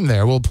stream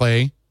there will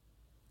play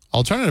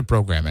alternative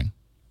programming.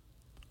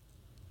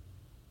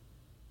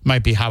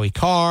 Might be Howie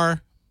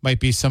Carr, might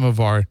be some of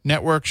our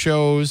network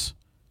shows.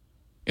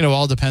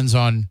 All depends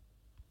on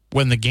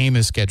when the game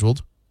is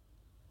scheduled.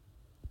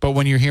 But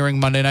when you're hearing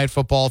Monday Night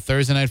Football,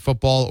 Thursday Night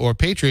Football, or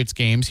Patriots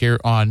games here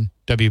on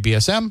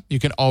WBSM, you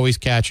can always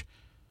catch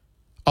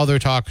other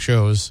talk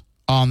shows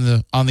on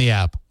the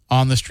app,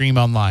 on the stream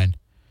online,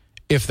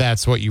 if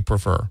that's what you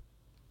prefer.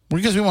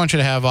 Because we want you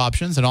to have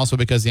options, and also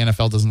because the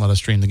NFL doesn't let us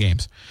stream the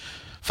games.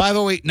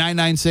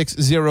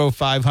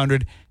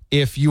 508-996-0500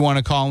 if you want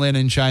to call in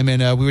and chime in.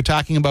 We were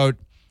talking about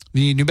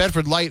the New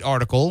Bedford Light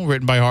article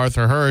written by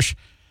Arthur Hirsch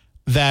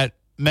that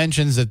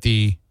mentions that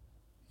the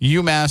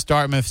UMass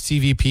Dartmouth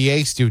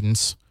CVPA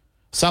students,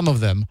 some of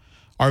them,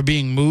 are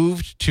being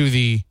moved to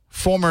the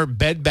former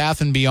Bed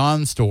Bath &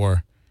 Beyond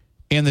store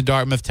in the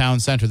Dartmouth Town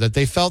Center, that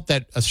they felt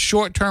that a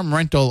short-term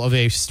rental of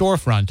a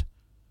storefront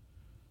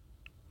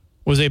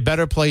was a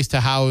better place to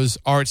house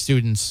art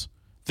students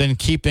than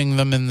keeping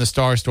them in the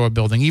Star Store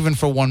building, even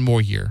for one more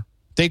year.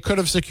 They could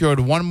have secured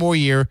one more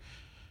year.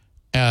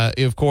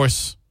 Of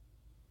course,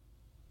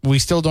 we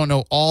still don't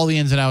know all the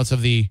ins and outs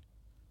of the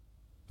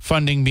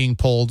funding being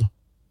pulled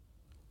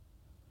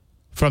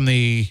from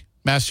the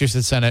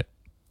Massachusetts Senate.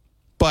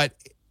 But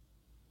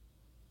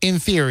in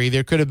theory,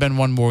 there could have been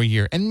one more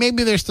year. And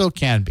maybe there still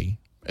can be.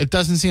 It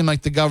doesn't seem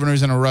like the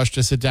governor's in a rush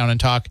to sit down and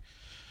talk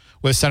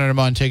with Senator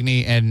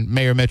Montigny and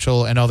Mayor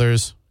Mitchell and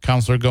others,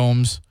 Councilor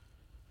Gomes,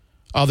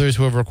 others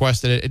who have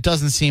requested it. It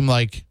doesn't seem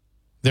like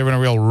they're in a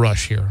real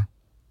rush here.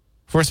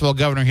 First of all,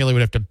 Governor Healy would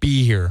have to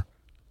be here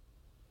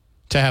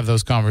to have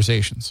those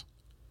conversations.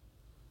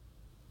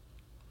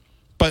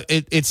 But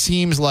it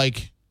seems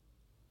like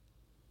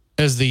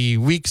as the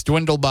weeks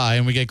dwindle by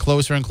and we get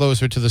closer and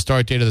closer to the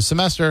start date of the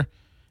semester,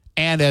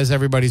 and as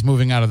everybody's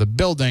moving out of the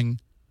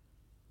building,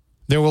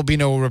 there will be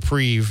no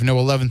reprieve, no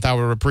 11th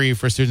hour reprieve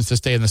for students to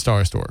stay in the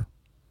Star Store.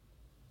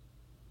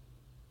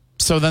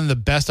 So then the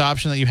best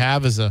option that you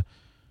have is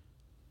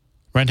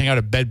renting out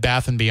a Bed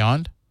Bath &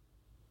 Beyond.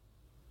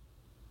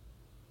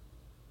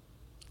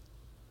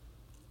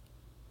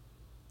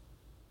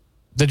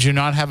 Did you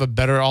not have a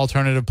better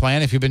alternative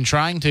plan? If you've been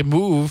trying to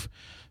move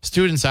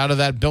students out of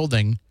that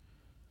building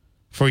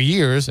for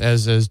years,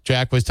 as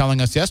Jack was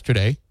telling us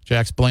yesterday,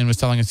 Jack Spillane was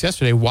telling us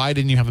yesterday, why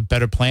didn't you have a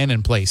better plan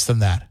in place than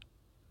that?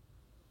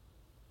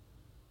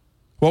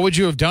 What would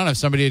you have done if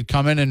somebody had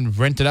come in and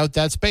rented out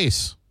that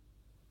space?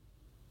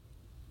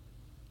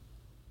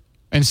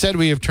 Instead,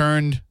 we have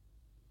turned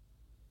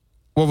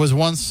what was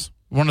once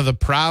one of the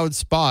proud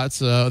spots,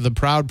 the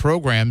proud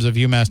programs of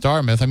UMass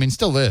Dartmouth,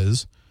 still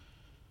is,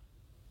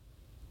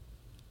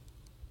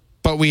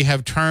 but we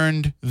have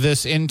turned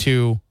this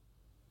into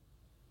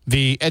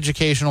the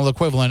educational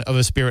equivalent of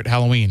a Spirit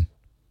Halloween.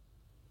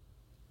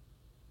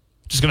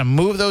 Just going to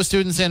move those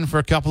students in for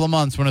a couple of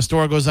months when a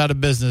store goes out of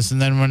business,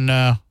 and then when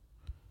the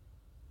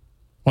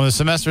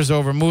semester's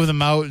over, move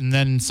them out, and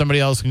then somebody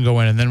else can go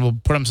in, and then we'll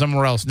put them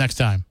somewhere else next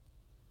time.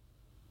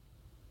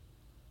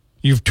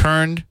 You've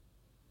turned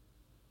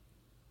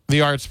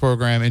the arts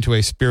program into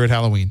a Spirit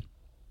Halloween.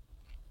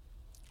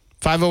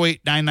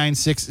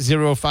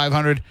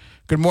 508-996-0500.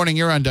 Good morning.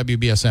 You're on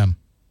WBSM.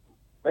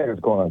 Hey, what's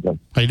going on, Tim?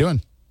 How you doing?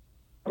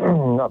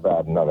 Not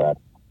bad.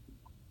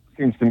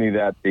 Seems to me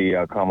that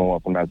the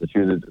Commonwealth of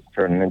Massachusetts is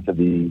turning into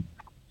the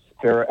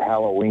Spirit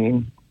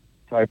Halloween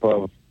type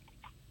of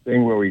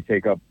thing where we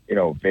take up,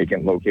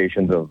 vacant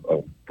locations of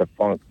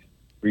defunct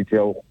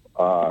retail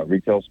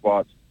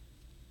spots.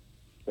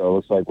 So it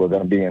looks like we're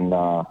going to be in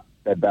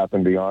Bed Bath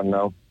 & Beyond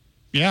now.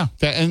 Yeah,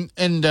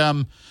 and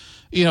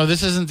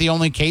this isn't the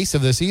only case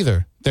of this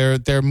either.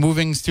 They're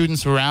moving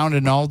students around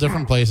in all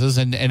different places,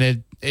 and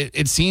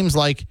it seems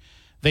like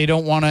they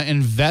don't want to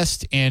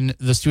invest in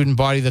the student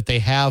body that they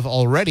have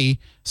already.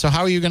 So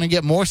how are you going to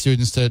get more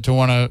students to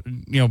want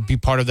to be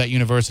part of that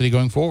university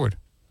going forward?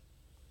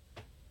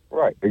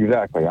 Right,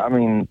 exactly.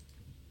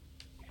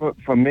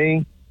 For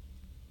me,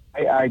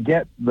 I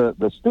get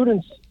the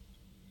students.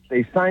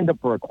 They signed up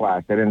for a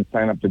class. They didn't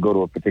sign up to go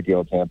to a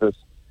particular campus.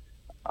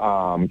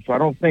 So I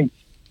don't think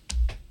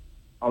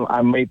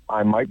I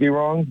might be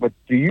wrong, but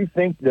do you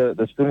think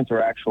the students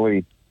are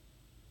actually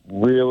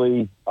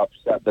really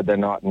upset that they're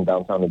not in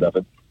downtown New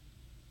Bedford?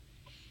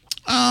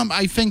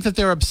 I think that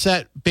they're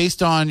upset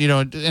based on,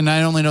 and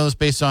I only know this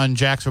based on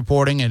Jack's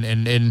reporting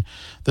and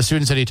the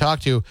students that he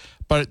talked to,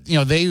 but,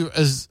 they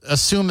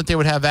assume that they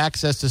would have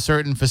access to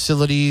certain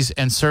facilities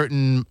and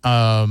certain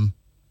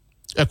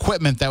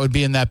equipment that would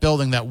be in that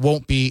building that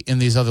won't be in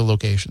these other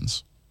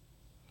locations.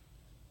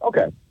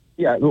 Okay.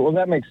 Yeah, well,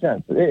 that makes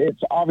sense.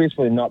 It's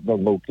obviously not the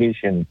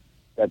location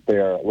that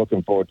they're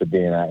looking forward to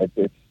being at.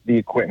 It's the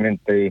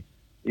equipment, the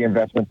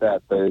investment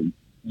that the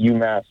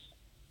UMass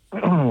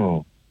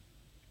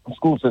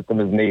school system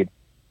has made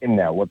in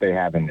that, what they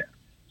have in there.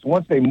 So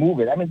once they move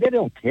it, I mean, they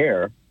don't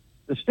care.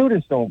 The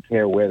students don't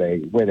care where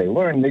they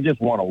learn. They just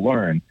want to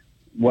learn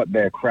what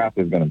their craft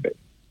is going to be.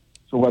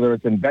 So whether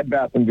it's in Bed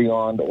Bath &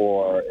 Beyond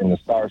or in the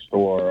Star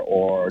Store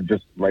or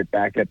just right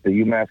back at the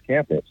UMass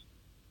campus,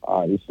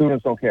 the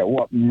students don't care.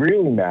 What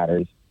really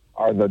matters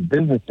are the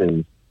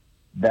businesses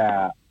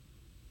that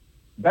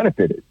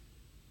benefited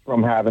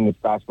from having the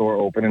Star Store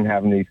open and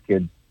having these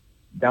kids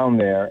down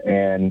there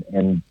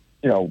and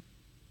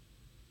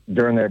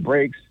during their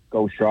breaks,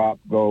 go shop,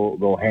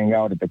 go hang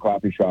out at the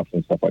coffee shops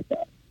and stuff like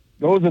that.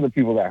 Those are the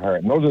people that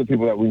hurt, and those are the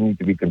people that we need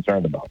to be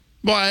concerned about.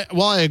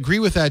 Well, I agree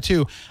with that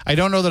too. I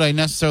don't know that I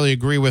necessarily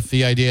agree with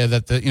the idea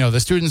that the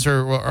students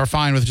are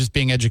fine with just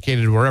being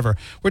educated wherever.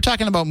 We're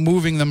talking about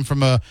moving them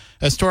from a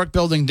historic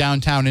building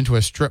downtown into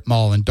a strip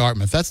mall in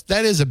Dartmouth.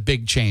 That is a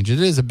big change. It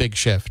is a big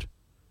shift.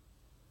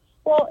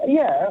 Well,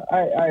 yeah,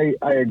 I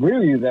agree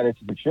with you that it's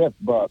a big shift,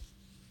 but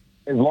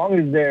as long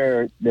as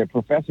their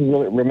professors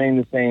remain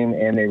the same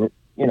and they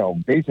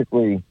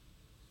basically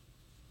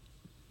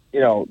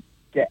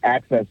get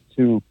access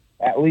to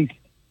at least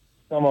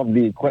some of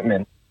the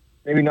equipment.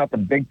 Maybe not the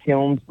big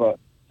kilns, but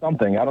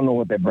something. I don't know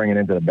what they're bringing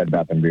into the Bed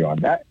Bath &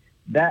 Beyond.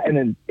 That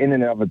in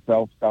and of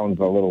itself sounds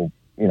a little,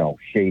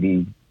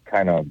 shady,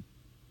 kind of,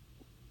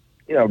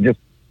 just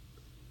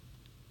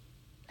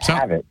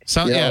have it.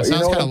 Sounds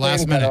kind of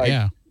last minute, like,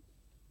 yeah.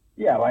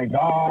 Yeah, like,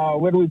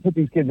 where do we put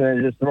these kids in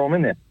and just throw them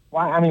in there?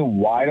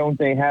 Why don't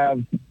they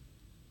have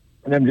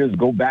them just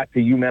go back to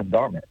UMass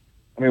Dartmouth?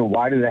 I mean,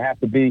 why does it have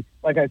to be,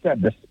 like I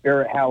said, the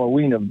spirit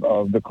Halloween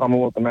of the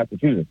Commonwealth of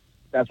Massachusetts?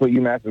 That's what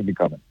UMass is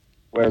becoming,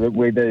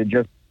 where they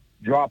just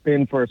drop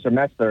in for a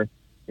semester.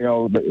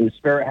 The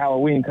spirit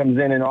Halloween comes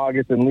in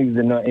August and leaves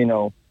in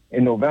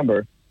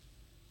November.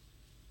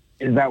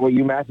 Is that what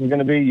UMass is going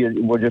to be?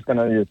 We're just going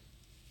to just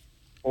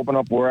open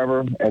up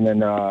wherever and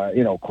then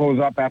close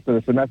up after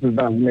the semester's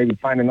done. Maybe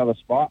find another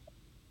spot.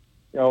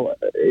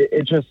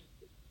 It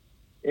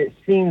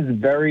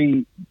seems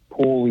very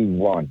poorly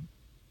run.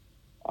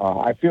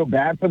 I feel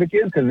bad for the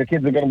kids because the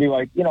kids are going to be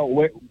like,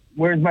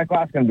 where's my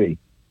class going to be?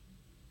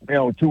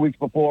 2 weeks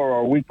before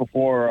or a week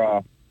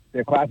before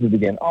their classes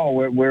begin. Oh,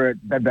 we're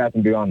at Bed Bath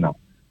 & Beyond now.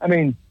 I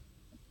mean,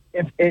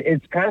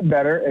 it's kind of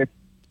better if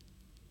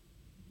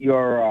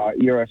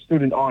you're a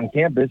student on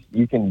campus.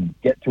 You can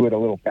get to it a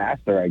little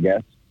faster, I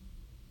guess.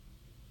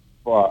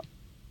 But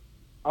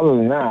other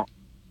than that,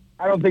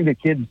 I don't think the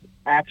kids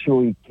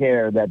actually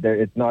care that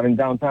it's not in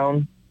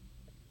downtown.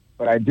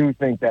 But I do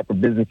think that the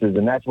businesses,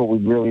 and that's what we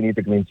really need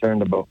to be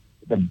concerned about,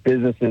 the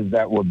businesses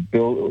that were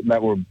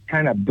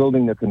kind of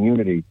building the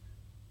community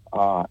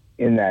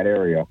in that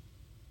area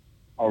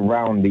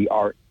around the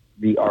art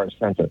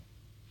center.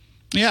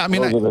 Yeah, I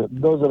mean,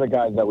 those are the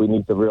guys that we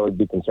need to really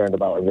be concerned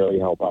about and really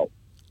help out.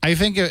 I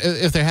think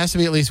if there has to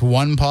be at least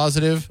one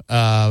positive,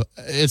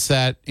 it's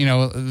that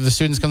the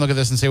students can look at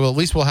this and say, well, at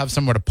least we'll have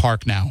somewhere to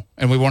park now,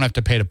 and we won't have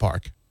to pay to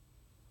park.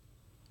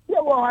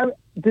 Yeah, well,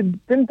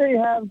 didn't they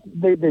have?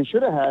 They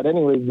should have had,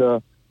 anyways.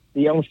 The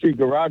Elm Street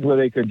garage where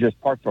they could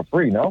just park for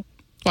free. No.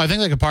 Well, I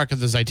think they could park at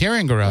the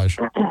Zeitarian garage.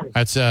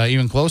 That's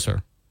even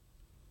closer.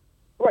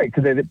 Right?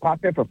 Could they park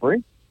there for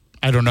free?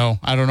 I don't know.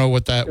 I don't know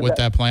what that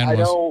plan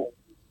was.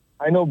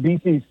 I know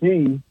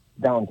BCC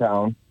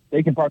downtown.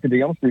 They can park at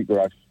the Elm Street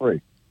garage for free.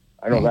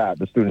 I know that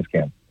the students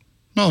can.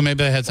 Well,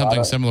 maybe they had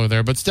something similar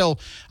there, but still,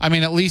 I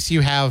mean, at least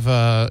you have,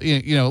 at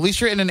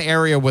least you're in an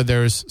area where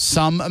there's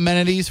some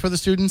amenities for the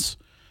students.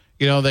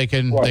 They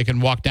can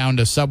walk down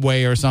to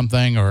Subway or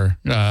something, or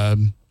I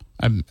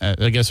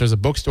guess there's a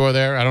bookstore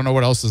there. I don't know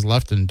what else is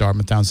left in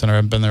Dartmouth Town Center. I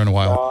haven't been there in a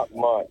while.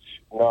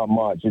 Not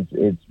much.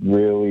 It's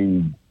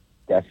really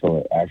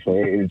desolate. Actually,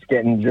 it's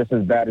getting just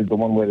as bad as the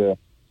one where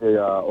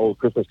the old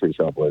Christmas tree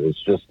shop was.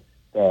 It's just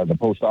the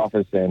post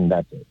office, and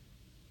that's it.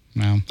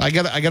 No, I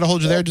got to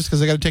hold you there just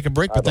because I got to take a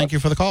break. But thank you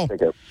for the call.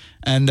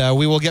 And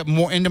we will get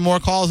into more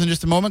calls in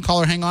just a moment.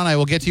 Caller, hang on. I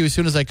will get to you as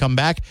soon as I come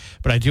back.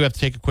 But I do have to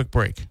take a quick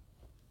break.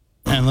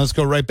 And let's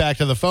go right back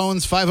to the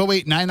phones.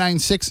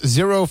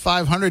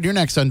 508-996-0500. You're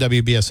next on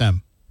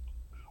WBSM.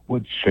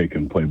 What's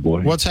shaking,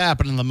 Playboy? What's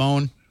happening,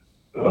 Lamone?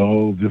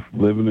 Oh, just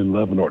living and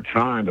loving, or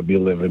trying to be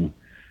living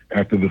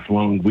after this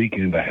long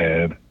weekend I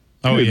had.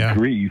 Oh, yeah.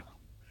 Grief.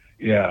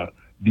 Yeah.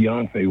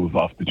 Beyonce was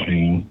off the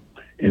chain,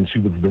 and she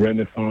was the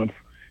Renaissance.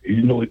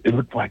 It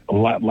looked like a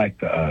lot like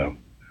it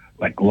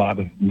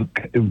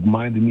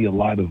reminded me a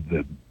lot of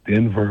the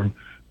Denver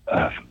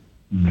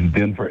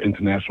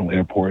International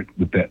Airport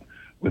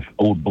with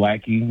old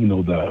Blackie,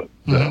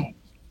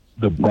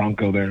 the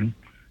Bronco there.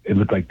 It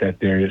looked like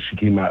that there. She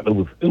came out. It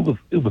was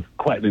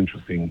quite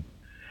interesting.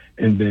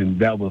 And then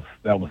that was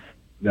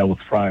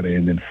Friday,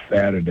 and then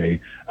Saturday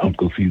I was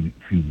going to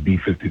see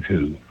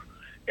B-52s,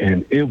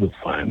 and it was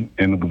fun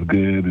and it was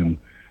good. And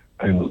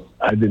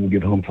I didn't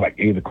get home till like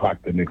 8 o'clock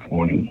the next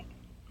morning.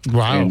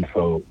 Wow. And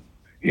so,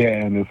 yeah,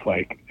 and it's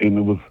like,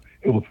 and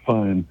it was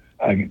fun.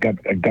 I got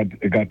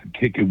to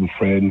kick it with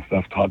Fred and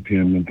stuff, talk to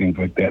him and things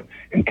like that,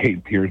 and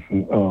Kate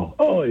Pearson.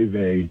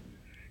 Eve.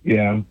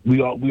 Yeah,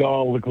 we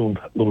all look a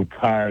little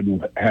tired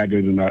and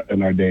haggard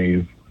in our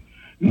days,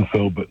 and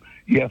so. But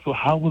yeah, so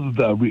how was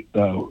the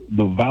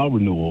vow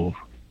renewals?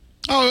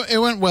 Oh, it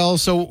went well.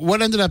 So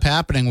what ended up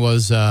happening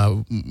was,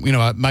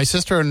 my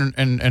sister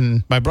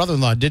and my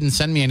brother-in-law didn't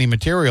send me any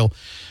material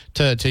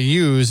to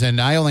use, and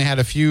I only had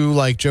a few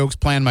like jokes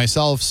planned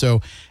myself.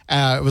 So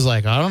it was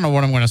like, I don't know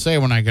what I'm going to say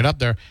when I get up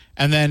there.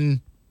 And then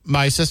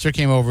my sister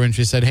came over and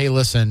she said, "Hey,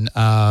 listen,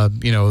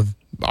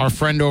 our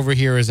friend over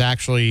here is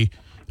actually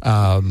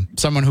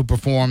someone who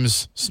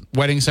performs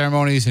wedding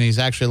ceremonies, and he's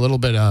actually a little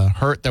bit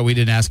hurt that we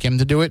didn't ask him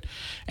to do it,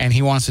 and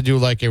he wants to do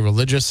like a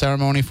religious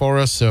ceremony for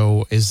us.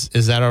 So is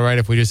that all right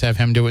if we just have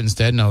him do it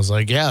instead?" And I was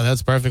like, "Yeah,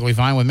 that's perfectly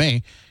fine with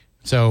me."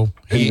 So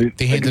he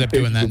ended up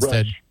doing that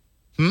instead.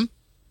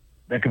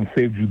 That can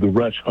save you the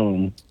rush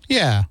home.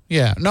 Yeah.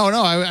 No.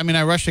 I mean,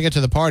 I rushed to get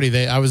to the party.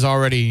 I was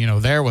already,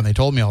 there when they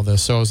told me all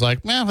this. So I was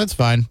like, that's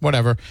fine,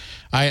 whatever.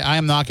 I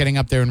am not getting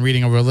up there and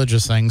reading a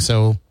religious thing.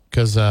 So.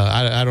 Because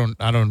I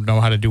don't know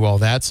how to do all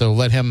that, so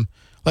let him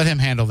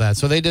handle that.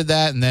 So they did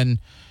that, and then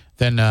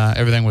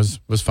everything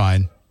was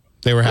fine.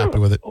 They were happy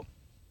with it.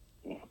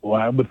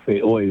 Well, I would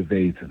say oy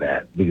vey to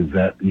that, because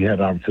that you had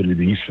the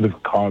opportunity. You should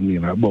have called me,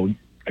 and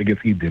I guess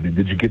he did it.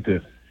 Did you get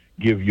to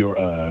give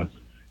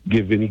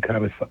any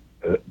kind of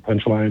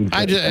punchlines?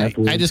 I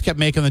just kept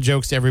making the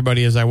jokes to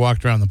everybody as I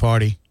walked around the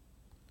party.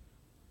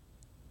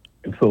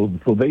 And so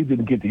they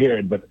didn't get to hear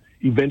it, but.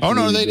 Eventually, oh,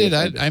 no, they did.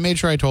 I made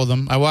sure I told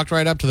them. I walked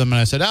right up to them and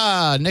I said,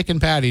 Nick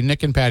and Patty.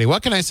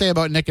 What can I say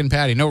about Nick and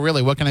Patty? No,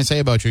 really, what can I say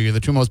about you? You're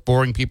the two most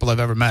boring people I've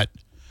ever met.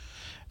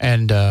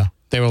 And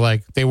they were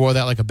like, they wore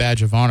that like a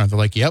badge of honor. They're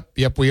like,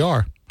 yep, we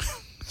are.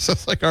 So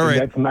it's like, all right.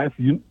 That's nice.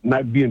 You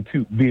not being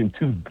too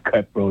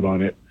cutthroat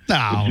on it.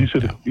 No, you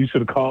should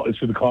have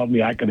called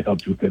me. I can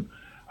help you with it.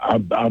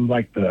 I'm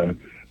like they'll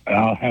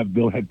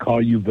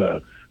call you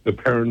the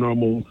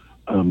paranormal.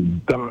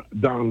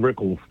 Don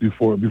Rickles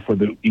before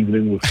the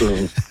evening was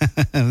through.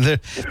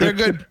 They're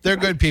good. They're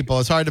good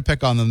people. It's hard to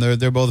pick on them.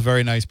 They're both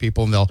very nice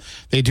people, and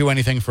they do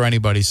anything for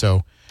anybody.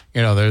 So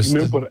there's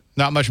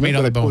not much meat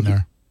on the bone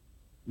there.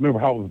 Remember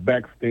how I was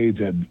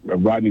backstage at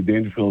Rodney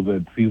Dangerfield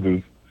at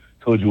Caesars?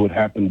 Told you what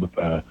happened with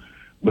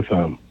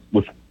Don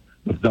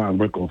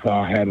Rickles. How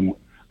I had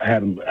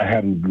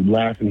him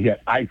laughing. He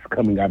had ice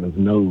coming out of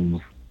his nose.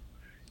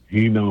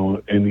 And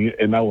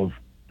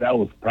that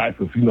was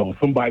priceless.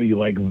 Somebody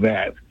like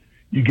that,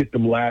 you get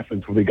them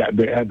laughing so they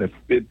had that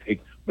spit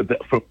take, but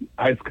from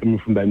ice coming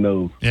from that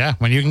nose. Yeah,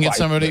 when you can get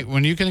somebody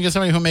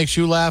who makes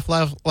you laugh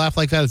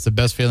like that, it's the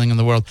best feeling in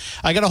the world.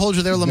 I got to hold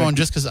you there, Lamone,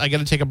 just because I got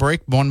to take a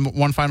break,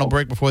 one final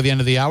break before the end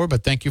of the hour.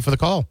 But thank you for the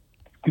call.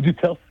 Could you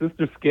tell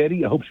Sister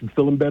Sketty I hope she's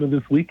feeling better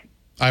this week?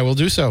 I will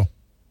do so.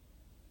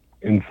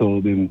 And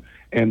so then,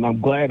 and I'm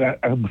glad I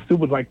still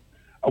would like.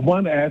 I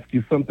want to ask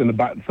you something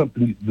about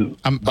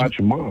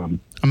your mom.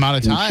 I'm out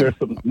of time.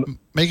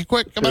 Make it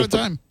quick. I'm out of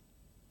time.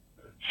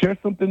 Share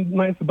something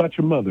nice about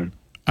your mother.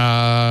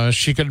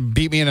 She could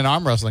beat me in an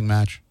arm wrestling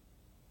match.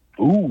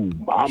 Ooh,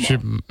 mama.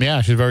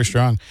 She's very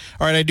strong.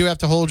 All right, I do have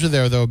to hold you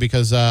there, though,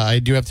 because I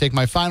do have to take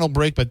my final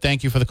break, but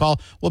thank you for the call.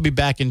 We'll be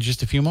back in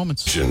just a few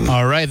moments.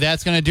 All right,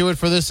 that's going to do it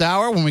for this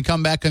hour. When we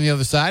come back on the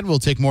other side, we'll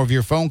take more of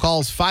your phone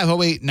calls,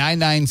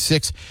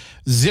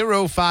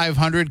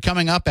 508-996-0500.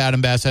 Coming up,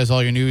 Adam Bass has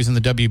all your news in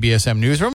the WBSM newsroom.